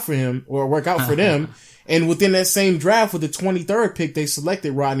work out for him or work out for them. And within that same draft, with the 23rd pick, they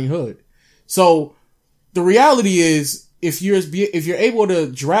selected Rodney Hood. So the reality is, if you're able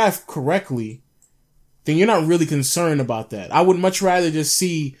to draft correctly, then you're not really concerned about that. I would much rather just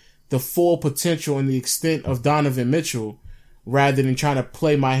see the full potential and the extent of Donovan Mitchell rather than trying to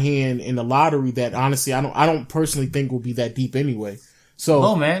play my hand in the lottery that honestly I don't personally think will be that deep anyway. So,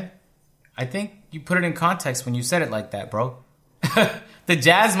 oh man, I think you put it in context when you said it like that, bro. The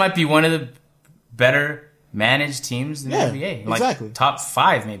Jazz might be one of the better managed teams in the NBA. Like exactly. Top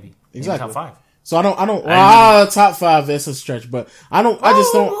 5 maybe. Exactly. Maybe top 5. So I don't, top 5, that's a stretch, but I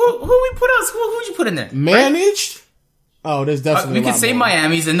just don't. Who we put us? Who'd you put in there? Managed? Right? Oh, there's definitely we could say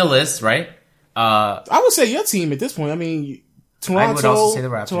Miami's in the list, right? I would say your team at this point. I mean, Toronto, I would also say the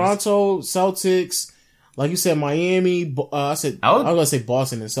Raptors. Toronto, Celtics, like you said, Miami, I was gonna say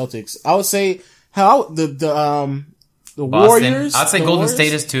Boston and Celtics. I would say the Warriors. I'd say Golden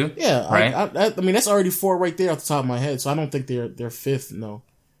State is 2. Yeah. Right. I mean, that's already 4 right there off the top of my head. So I don't think they're 5th. No.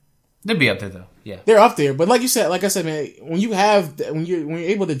 They'd be up there though. Yeah. They're up there. But like I said, man, when you're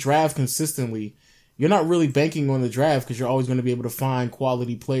able to draft consistently, you're not really banking on the draft because you're always going to be able to find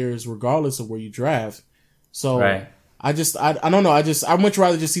quality players regardless of where you draft. So right. I don't know. I'd much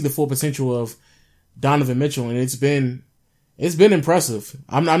rather just see the full potential of Donovan Mitchell, and it's been impressive.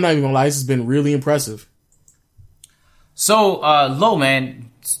 I'm not even gonna lie, this has been really impressive. So, Lo,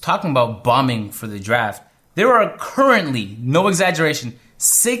 man, talking about bombing for the draft, there are currently, no exaggeration,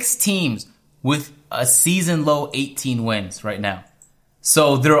 6 teams with a season low 18 wins right now.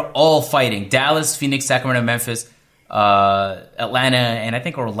 So they're all fighting. Dallas, Phoenix, Sacramento, Memphis, Atlanta, and I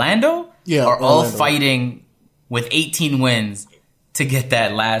think Orlando are all fighting with 18 wins to get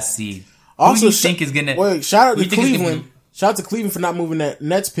that last seed. Also, who do you think is gonna? Wait, shout out to Cleveland. Shout out to Cleveland for not moving that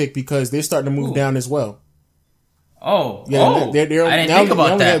Nets pick because they're starting to move down as well. Oh, yeah, I didn't think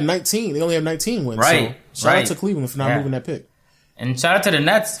about that. They only have 19 wins. Right. So shout out to Cleveland for not moving that pick. And shout out to the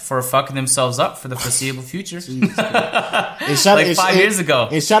Nets for fucking themselves up for the foreseeable future. And 5 years ago.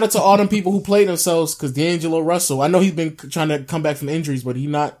 And shout out to all them people who played themselves because D'Angelo Russell, I know he's been trying to come back from injuries, but he's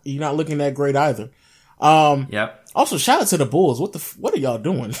not looking that great either. Yep. Also, shout out to the Bulls. What are y'all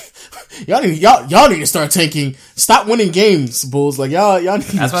doing? y'all need to start tanking. Stop winning games, Bulls. Like y'all need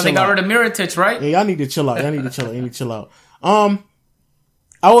to chill out. That's why they got rid of Mirotic, right? Yeah, y'all need to chill out. You need to chill out.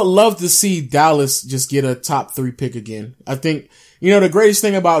 I would love to see Dallas just get a top 3 pick again. I think, the greatest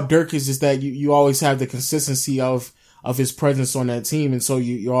thing about Dirk is that you always have the consistency of his presence on that team. And so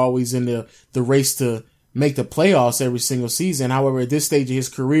you're always in the race to make the playoffs every single season. However, at this stage of his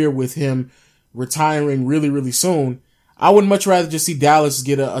career with him retiring really, really soon, I would much rather just see Dallas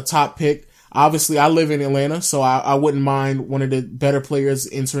get a top pick. Obviously, I live in Atlanta, so I wouldn't mind one of the better players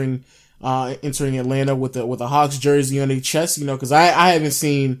entering Atlanta with a Hawks jersey on their chest, because I haven't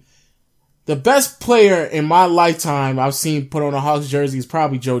seen the best player in my lifetime I've seen put on a Hawks jersey is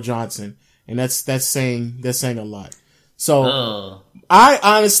probably Joe Johnson. And that's saying a lot. So I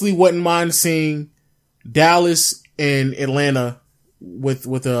honestly wouldn't mind seeing Dallas and Atlanta with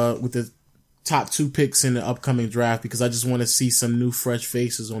the top 2 picks in the upcoming draft because I just want to see some new fresh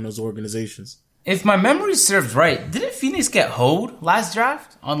faces on those organizations. If my memory serves right, didn't Phoenix get hoed last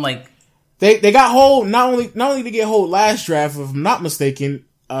draft on They got hold not only to get hold last draft, if I'm not mistaken,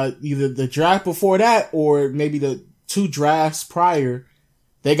 either the draft before that or maybe the 2 drafts prior,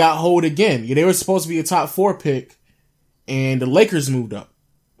 they got hold again. Yeah, they were supposed to be a top 4 pick, and the Lakers moved up,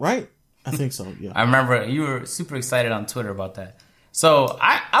 right? I think so. Yeah, I remember you were super excited on Twitter about that. So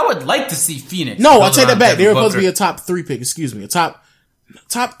I would like to see Phoenix. No, I'll take that back. They were supposed to be a top 3 pick. Excuse me, a top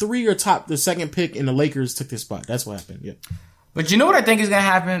 3 or the 2nd pick, and the Lakers took this spot. That's what happened. Yeah. But you know what I think is going to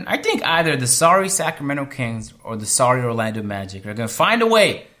happen? I think either the sorry Sacramento Kings or the sorry Orlando Magic are going to find a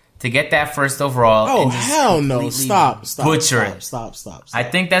way to get that first overall. Oh, hell no. Stop. Butcher it. Stop. I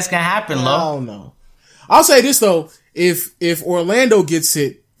think that's going to happen, Lo. Hell no. I'll say this, though. If Orlando gets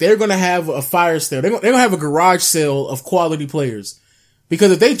it, they're going to have a fire sale. They're going to have a garage sale of quality players.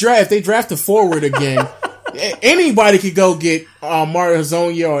 Because if they draft a forward again, anybody could go get Mario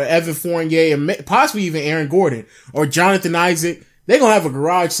Hezonja or Evan Fournier and possibly even Aaron Gordon or Jonathan Isaac. They're going to have a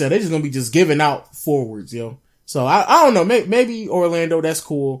garage sale. They're just going to be just giving out forwards, yo. So I don't know. Maybe Orlando, that's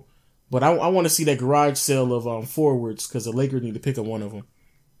cool. But I want to see that garage sale of forwards because the Lakers need to pick up one of them.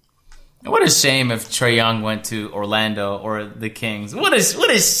 What a shame if Trae Young went to Orlando or the Kings. What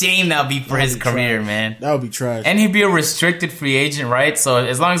a shame that would be for his career, trash. man. That would be trash. And he'd be a restricted free agent, right? So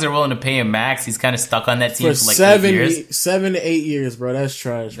as long as they're willing to pay him max, he's kind of stuck on that team for like 8 years. 7 to 8 years, bro. That's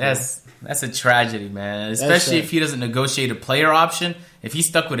trash, bro. That's a tragedy, man. Especially if he doesn't negotiate a player option. If he's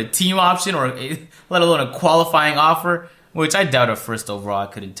stuck with a team option or let alone a qualifying offer, which I doubt at first overall, I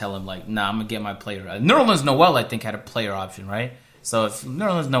couldn't tell him like, nah, I'm going to get my player. Nerlens Noel, I think, had a player option, right? So if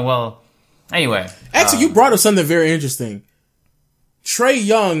Nerlens Noel... Anyway. Actually, you brought up something very interesting. Trae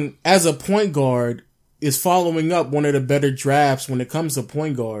Young, as a point guard, is following up one of the better drafts when it comes to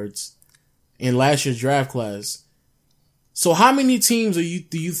point guards in last year's draft class. So how many teams do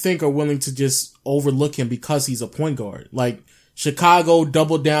you think are willing to just overlook him because he's a point guard? Like, Chicago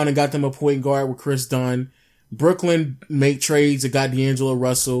doubled down and got them a point guard with Chris Dunn. Brooklyn made trades and got D'Angelo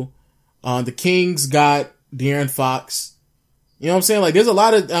Russell. The Kings got De'Aaron Fox. You know what I'm saying? Like, there's a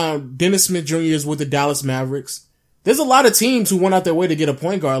lot of Dennis Smith Jr. is with the Dallas Mavericks. There's a lot of teams who went out their way to get a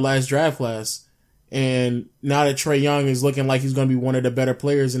point guard last draft class. And now that Trae Young is looking like he's going to be one of the better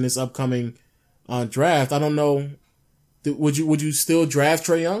players in this upcoming draft, I don't know. Would you still draft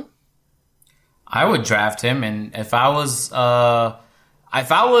Trae Young? I would draft him, and if I was a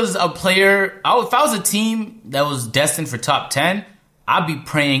player, if I was a team that was destined for top 10, I'd be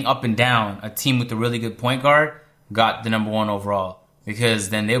praying up and down a team with a really good point guard got the number 1 overall, because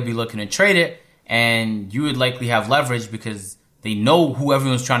then they'll be looking to trade it, and you would likely have leverage because they know who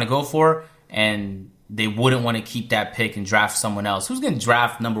everyone's trying to go for, and they wouldn't want to keep that pick and draft someone else. Who's going to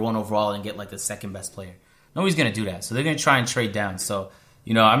draft number 1 overall and get like the second best player? Nobody's going to do that. So they're going to try and trade down. So,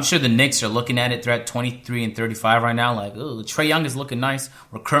 you know, I'm sure the Knicks are looking at it. They're at 23 and 35 right now. Like, oh, Trae Young is looking nice.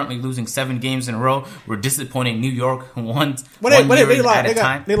 We're currently losing 7 games in a row. We're disappointing New York They lost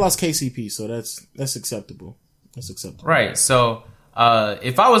KCP, so that's acceptable. That's acceptable. Right. So,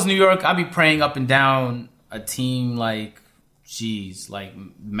 if I was New York, I'd be praying up and down a team like, the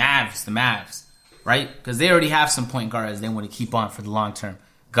Mavs, right? Because they already have some point guards they want to keep on for the long term.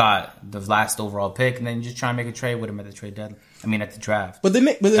 Got the last overall pick, and then you just try and make a trade with him at the trade deadline. I mean, at the draft. But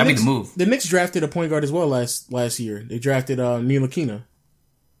that'd be the move. The Knicks drafted a point guard as well last year. They drafted Ntilikina.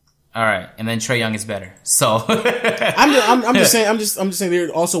 All right, and then Trae Young is better. So I'm just saying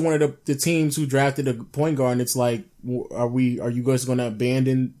they're also one of the teams who drafted a point guard, and it's like, are you guys going to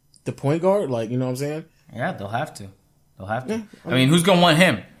abandon the point guard? Like, you know what I'm saying? Yeah, they'll have to. Yeah, I mean, who's going to want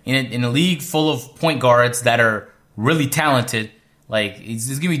him in a league full of point guards that are really talented? Like, it's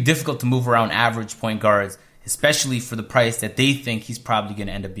going to be difficult to move around average point guards, especially for the price that they think he's probably going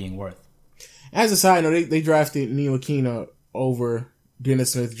to end up being worth. As a side note, they drafted Ntilikina over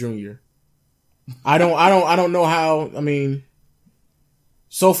Dennis Smith Jr. I don't know how. I mean,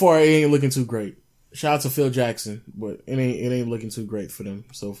 so far it ain't looking too great. Shout out to Phil Jackson, but it ain't looking too great for them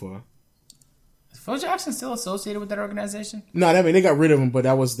so far. Is Phil Jackson still associated with that organization? No, I mean they got rid of him, but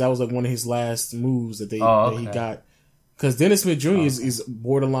that was like one of his last moves that he got. Because Dennis Smith Jr. is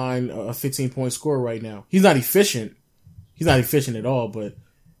borderline a 15-point scorer right now. He's not efficient. He's not efficient at all, but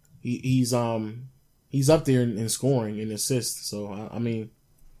he's up there in scoring and assists. So I mean,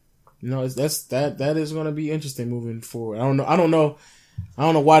 you know, that is going to be interesting moving forward. I don't know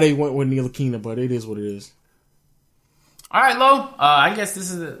why they went with Ntilikina, but it is what it is. All right, Lo. I guess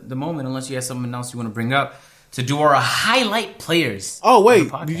this is the moment, unless you have something else you want to bring up, to do our highlight players. Oh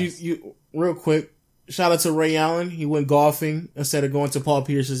wait, did you real quick? Shout out to Ray Allen. He went golfing instead of going to Paul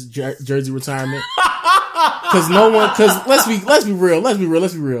Pierce's jersey retirement. Because let's be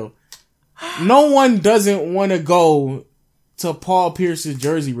real. No one doesn't want to go to Paul Pierce's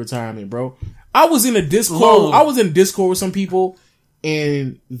jersey retirement, bro. I was in a Discord with some people,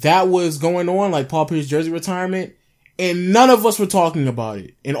 and that was going on, like Paul Pierce jersey retirement, and none of us were talking about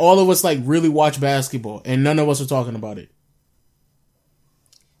it. And all of us like really watch basketball, and none of us were talking about it.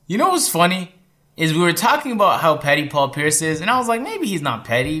 You know what's funny? Is we were talking about how petty Paul Pierce is, and I was like, maybe he's not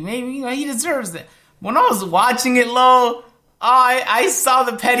petty. Maybe, you know, he deserves it. When I was watching it, Lo, I saw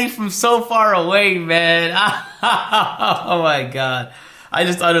the petty from so far away, man. Oh my God. I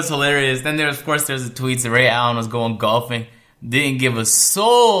just thought it was hilarious. Then there's the tweets that Ray Allen was going golfing. Didn't give a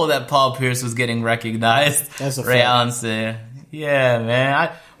soul that Paul Pierce was getting recognized. That's a Ray fact. Allen said, yeah,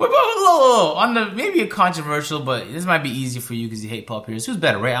 man. On the maybe a controversial, but this might be easy for you because you hate Paul Pierce. Who's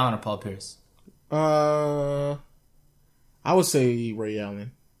better, Ray Allen or Paul Pierce? I would say Ray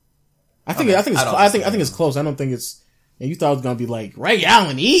Allen. I think it's close. I don't think it's. And you thought it was gonna be like Ray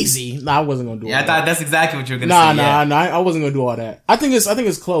Allen easy. Nah, I wasn't gonna do. Yeah, I thought that's exactly what you were gonna say. Nah. I wasn't gonna do all that. I think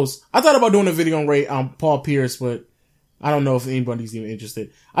it's close. I thought about doing a video on Paul Pierce, but I don't know if anybody's even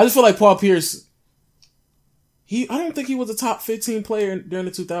interested. I just feel like Paul Pierce, I don't think he was a top 15 player during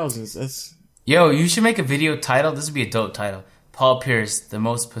the 2000s. Yo, you should make a video title. This would be a dope title. Paul Pierce, the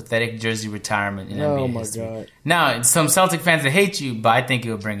most pathetic jersey retirement in NBA history. Oh my God. Now, some Celtic fans that hate you, but I think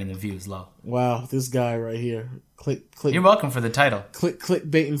it'll bring in the views low. Wow, this guy right here. Click. You're welcome for the title. Click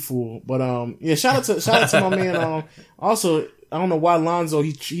bait and fool. But yeah, shout out to my man. Also, I don't know why Lonzo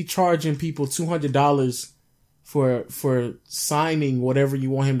he charging people $200 for signing whatever you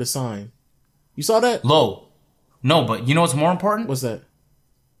want him to sign. You saw that? Low. No, but you know what's more important? What's that?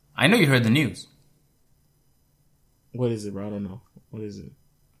 I know you heard the news. What is it, bro? I don't know. What is it?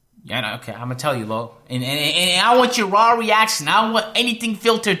 Yeah, okay, I'm gonna tell you, Lo. And I want your raw reaction. I don't want anything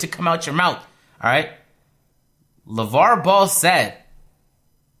filtered to come out your mouth. Alright? LeVar Ball said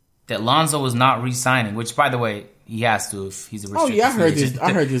that Lonzo was not re-signing, which, by the way, he has to if he's a restricted free agent. Oh, yeah,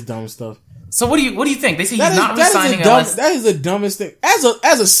 I heard this dumb stuff. So what do you think? They say he's not re-signing unless... That is the dumbest thing.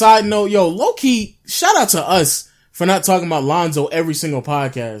 As a side note, yo, low-key, shout out to us for not talking about Lonzo every single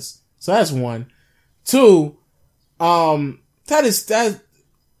podcast. So that's one. Two, I don't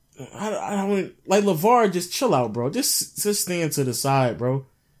like LeVar, just chill out, bro. Just stand to the side, bro.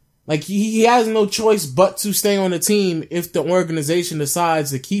 Like he has no choice but to stay on the team if the organization decides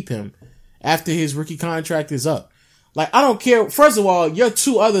to keep him after his rookie contract is up. Like, I don't care. First of all, your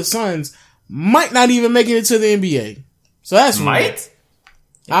two other sons might not even make it to the NBA. So that's might.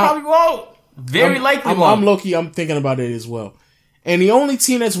 They probably won't. Very likely won't. I'm low-key, I'm thinking about it as well. And the only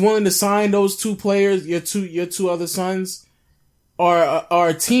team that's willing to sign those two players, your two other sons,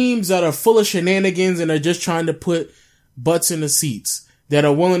 are teams that are full of shenanigans and are just trying to put butts in the seats. That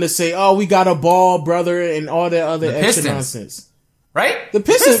are willing to say, "Oh, we got a ball, brother," and all that other extra nonsense. Right? The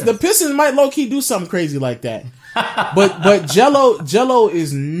Pistons might low key do something crazy like that. but Jello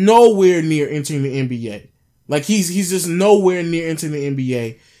is nowhere near entering the NBA. Like he's just nowhere near entering the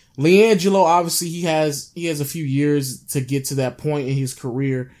NBA. LiAngelo, obviously he has a few years to get to that point in his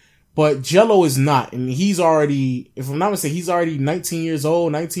career, but Jello is not, and he's already, if I'm not mistaken, he's already 19 years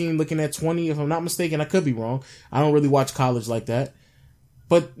old, 19 looking at 20, if I'm not mistaken. I could be wrong. I don't really watch college like that.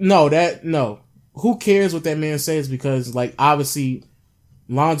 But no. Who cares what that man says? Because, like, obviously,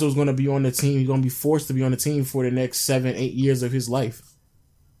 Lonzo's going to be on the team. He's going to be forced to be on the team for the next 7-8 years of his life.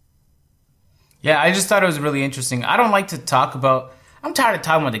 Yeah, I just thought it was really interesting. I don't like to talk about... I'm tired of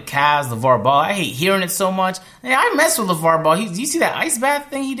talking about the Cavs, LeVar Ball. I hate hearing it so much. Yeah, I mess with LeVar Ball. Do you see that ice bath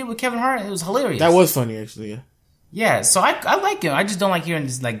thing he did with Kevin Hart? It was hilarious. That was funny, actually, yeah. Yeah, so I like him. I just don't like hearing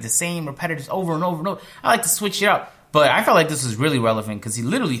this, like, the same repetitive over and over and over. I like to switch it up. But I felt like this was really relevant because he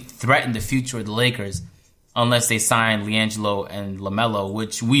literally threatened the future of the Lakers unless they signed LiAngelo and LaMelo,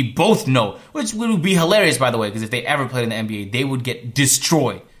 which we both know, which would be hilarious, by the way, because if they ever played in the NBA, they would get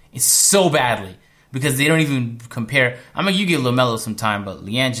destroyed. It's so badly because they don't even compare. I mean, you give LaMelo some time, but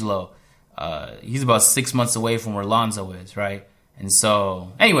LiAngelo, he's about 6 months away from where Lonzo is, right? And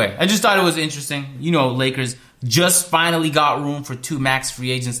so, anyway, I just thought it was interesting. You know, Lakers just finally got room for 2 max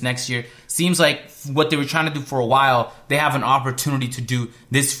free agents next year. Seems like what they were trying to do for a while, they have an opportunity to do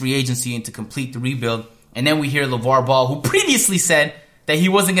this free agency and to complete the rebuild. And then we hear LeVar Ball, who previously said that he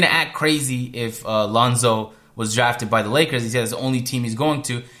wasn't going to act crazy if Lonzo was drafted by the Lakers. He said it's the only team he's going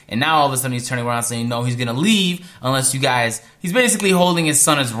to. And now all of a sudden he's turning around saying, no, he's going to leave unless you guys... He's basically holding his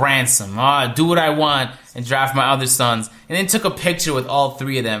son as ransom. Do what I want and draft my other sons. And then took a picture with all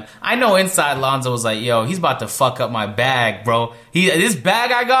 3 of them. I know inside Lonzo was like, yo, he's about to fuck up my bag, bro. This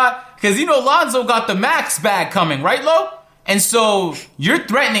bag I got... Because you know Lonzo got the max bag coming, right, Lo? And so you're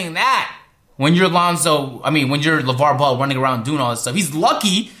threatening that when you're when you're LeVar Ball running around doing all this stuff. He's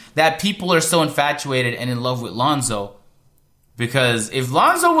lucky that people are so infatuated and in love with Lonzo. Because if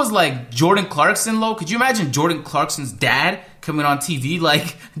Lonzo was like Jordan Clarkson, Lo, could you imagine Jordan Clarkson's dad coming on TV,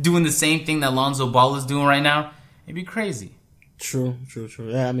 like doing the same thing that Lonzo Ball is doing right now? It'd be crazy. True.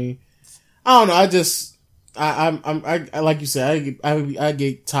 Yeah, I mean, I don't know. I like you said, I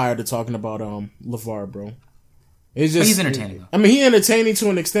get tired of talking about LeVar, bro. It's just, but he's entertaining though. I mean, he's entertaining to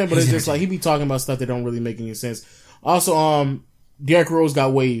an extent, but it's just like he be talking about stuff that don't really make any sense. Also, Derrick Rose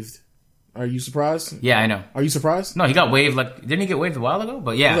got waived. Are you surprised? Yeah, I know. Are you surprised? No, he got waived. Didn't he get waived a while ago?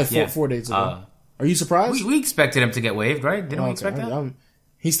 But yeah, like 4 days ago. Are you surprised? We expected him to get waived, right? Didn't we expect that?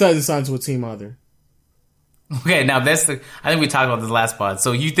 He still hasn't signed to a team either. Okay, now I think we talked about this last pod.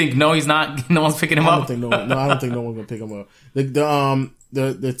 So you think he's not? No one's picking him up. I don't think no one's gonna pick him up.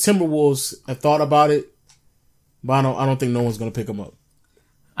 The Timberwolves have thought about it, but I don't think no one's gonna pick him up.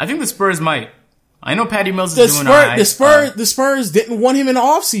 I think the Spurs might. I know Patty Mills is doing all right. The Spurs didn't want him in the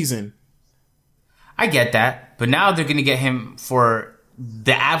offseason. I get that, but now they're gonna get him for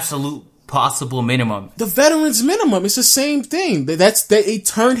the absolute possible minimum. The veterans minimum. It's the same thing. They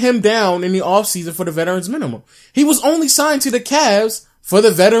turned him down in the offseason for the veterans minimum. He was only signed to the Cavs for the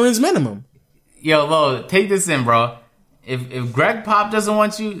veterans minimum. Yo, Lo, take this in, bro. If Greg Pop doesn't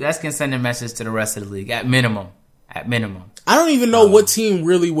want you, that's going to send a message to the rest of the league. At minimum. I don't even know what team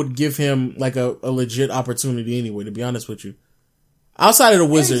really would give him like a legit opportunity anyway, to be honest with you. Outside of the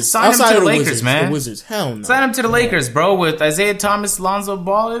Wizards. Sign him to the Lakers, man. The Wizards. Hell no. Sign him to the Lakers, bro. With Isaiah Thomas, Lonzo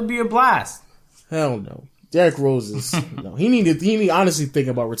Ball, it'd be a blast. Hell no. Derrick Rose is... no. He need to honestly think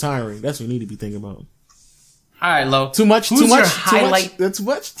about retiring. That's what he need to be thinking about. All right, Lo. Too much? Who's Too your much? highlight? That's too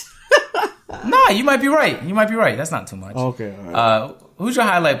much? Nah, you might be right. That's not too much. Okay, all right. Who's your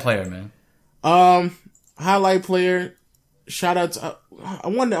highlight player, man? Highlight player... Shout out to... I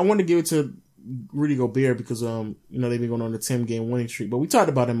wanted to give it to Rudy Gobert because, they've been going on a 10-game winning streak, but we talked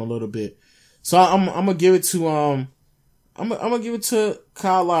about him a little bit. So I'm gonna give it to, I'm gonna give it to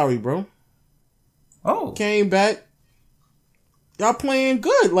Kyle Lowry, bro. Oh. Came back. Y'all playing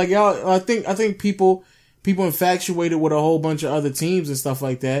good. Like y'all, I think people infatuated with a whole bunch of other teams and stuff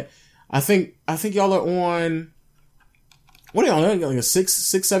like that. I think y'all are on, what are y'all on? Like a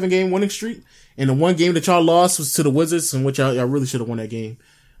 6-7 game winning streak? And the one game that y'all lost was to the Wizards, in which y'all really should have won that game.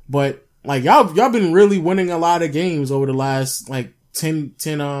 But like y'all been really winning a lot of games over the last like 10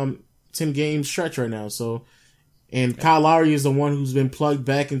 game stretch right now. So, and Kyle Lowry is the one who's been plugged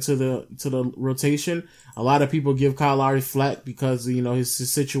back into the rotation. A lot of people give Kyle Lowry flack because,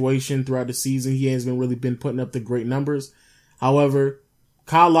 his situation throughout the season. He hasn't really been putting up the great numbers. However,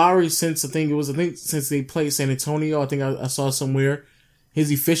 Kyle Lowry, since they played San Antonio, I think I saw somewhere, his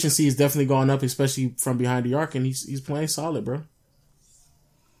efficiency has definitely gone up, especially from behind the arc, and he's playing solid, bro.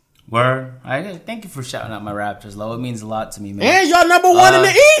 Word. Thank you for shouting out my Raptors, Lo. It means a lot to me, man. And y'all number one in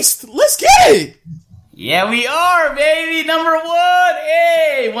the East. Let's get it. Yeah, we are, baby. Number one.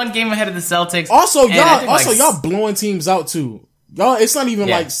 Hey, one game ahead of the Celtics. Also, y'all blowing teams out too. Y'all, it's not even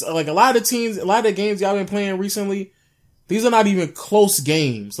like a lot of the games y'all been playing recently. These are not even close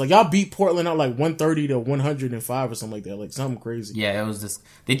games. Like y'all beat Portland out like 130 to 105 or something like that. Like something crazy. Yeah, it was just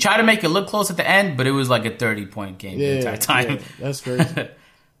they tried to make it look close at the end, but it was like a 30-point game the entire time. Yeah, that's crazy.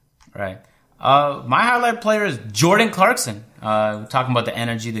 Right. My highlight player is Jordan Clarkson. Talking about the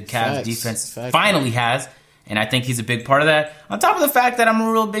energy the Cavs defense finally has, and I think he's a big part of that. On top of the fact that I'm a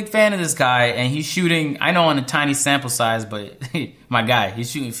real big fan of this guy, and he's shooting, I know on a tiny sample size, but my guy,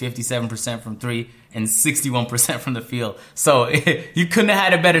 he's shooting 57% from three and 61% from the field. So you couldn't have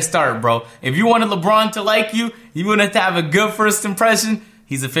had a better start, bro. If you wanted LeBron to like you, you wanted to have a good first impression,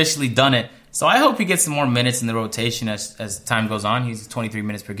 he's officially done it. So I hope he gets some more minutes in the rotation as time goes on. He's 23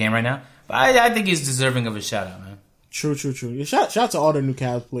 minutes per game right now. But I think he's deserving of a shout-out, man. True. Yeah, shout out to all the new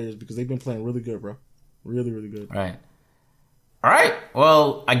Cavs players because they've been playing really good, bro. Really, really good. Right. All right.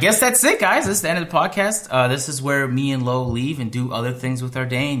 Well, I guess that's it, guys. This is the end of the podcast. This is where me and Lo leave and do other things with our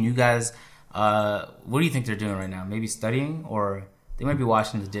day. And you guys, what do you think they're doing right now? Maybe studying, or they might be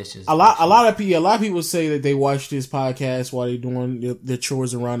washing the dishes. A lot of people say that they watch this podcast while they're doing their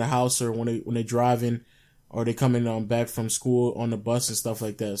chores around the house, or when they're driving, or they coming back from school on the bus and stuff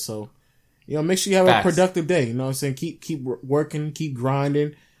like that. So, make sure you have a productive day. You know what I'm saying? Keep working, keep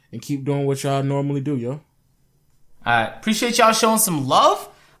grinding, and keep doing what y'all normally do, yo. Appreciate y'all showing some love.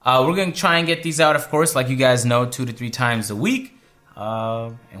 We're going to try and get these out, of course, like you guys know, 2 to 3 times a week.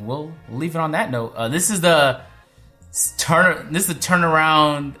 And we'll leave it on that note. This is the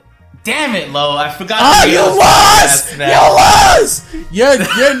turnaround. Damn it, Lo. I forgot. Oh, you lost! You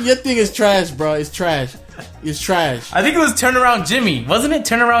lost! Your thing is trash, bro. It's trash. It's trash. I think it was Turnaround Jimmy. Wasn't it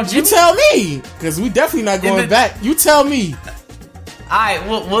Turnaround Jimmy? You tell me. Because we definitely not going back. You tell me. Alright,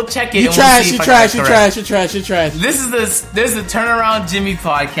 we'll check it. You trash. This is the Turnaround Jimmy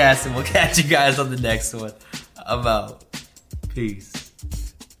podcast, and we'll catch you guys on the next one. I'm out. Peace.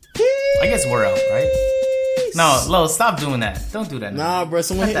 I guess we're out, right? No, Lo, stop doing that. Don't do that. Nah, bro.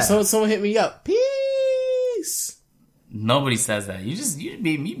 Someone hit me up. Peace. Nobody says that. You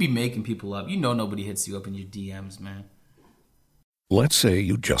be making people up. Nobody hits you up in your DMs, man. Let's say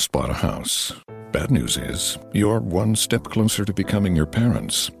you just bought a house. Bad news is, you're one step closer to becoming your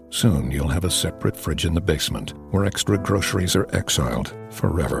parents. Soon you'll have a separate fridge in the basement, where extra groceries are exiled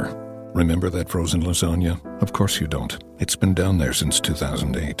forever. Remember that frozen lasagna? Of course you don't. It's been down there since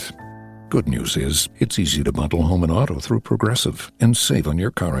 2008. Good news is, it's easy to bundle home and auto through Progressive and save on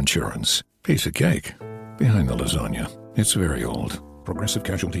your car insurance. Piece of cake. Behind the lasagna, it's very old. Progressive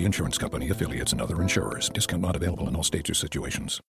Casualty Insurance Company, affiliates, and other insurers. Discount not available in all states or situations.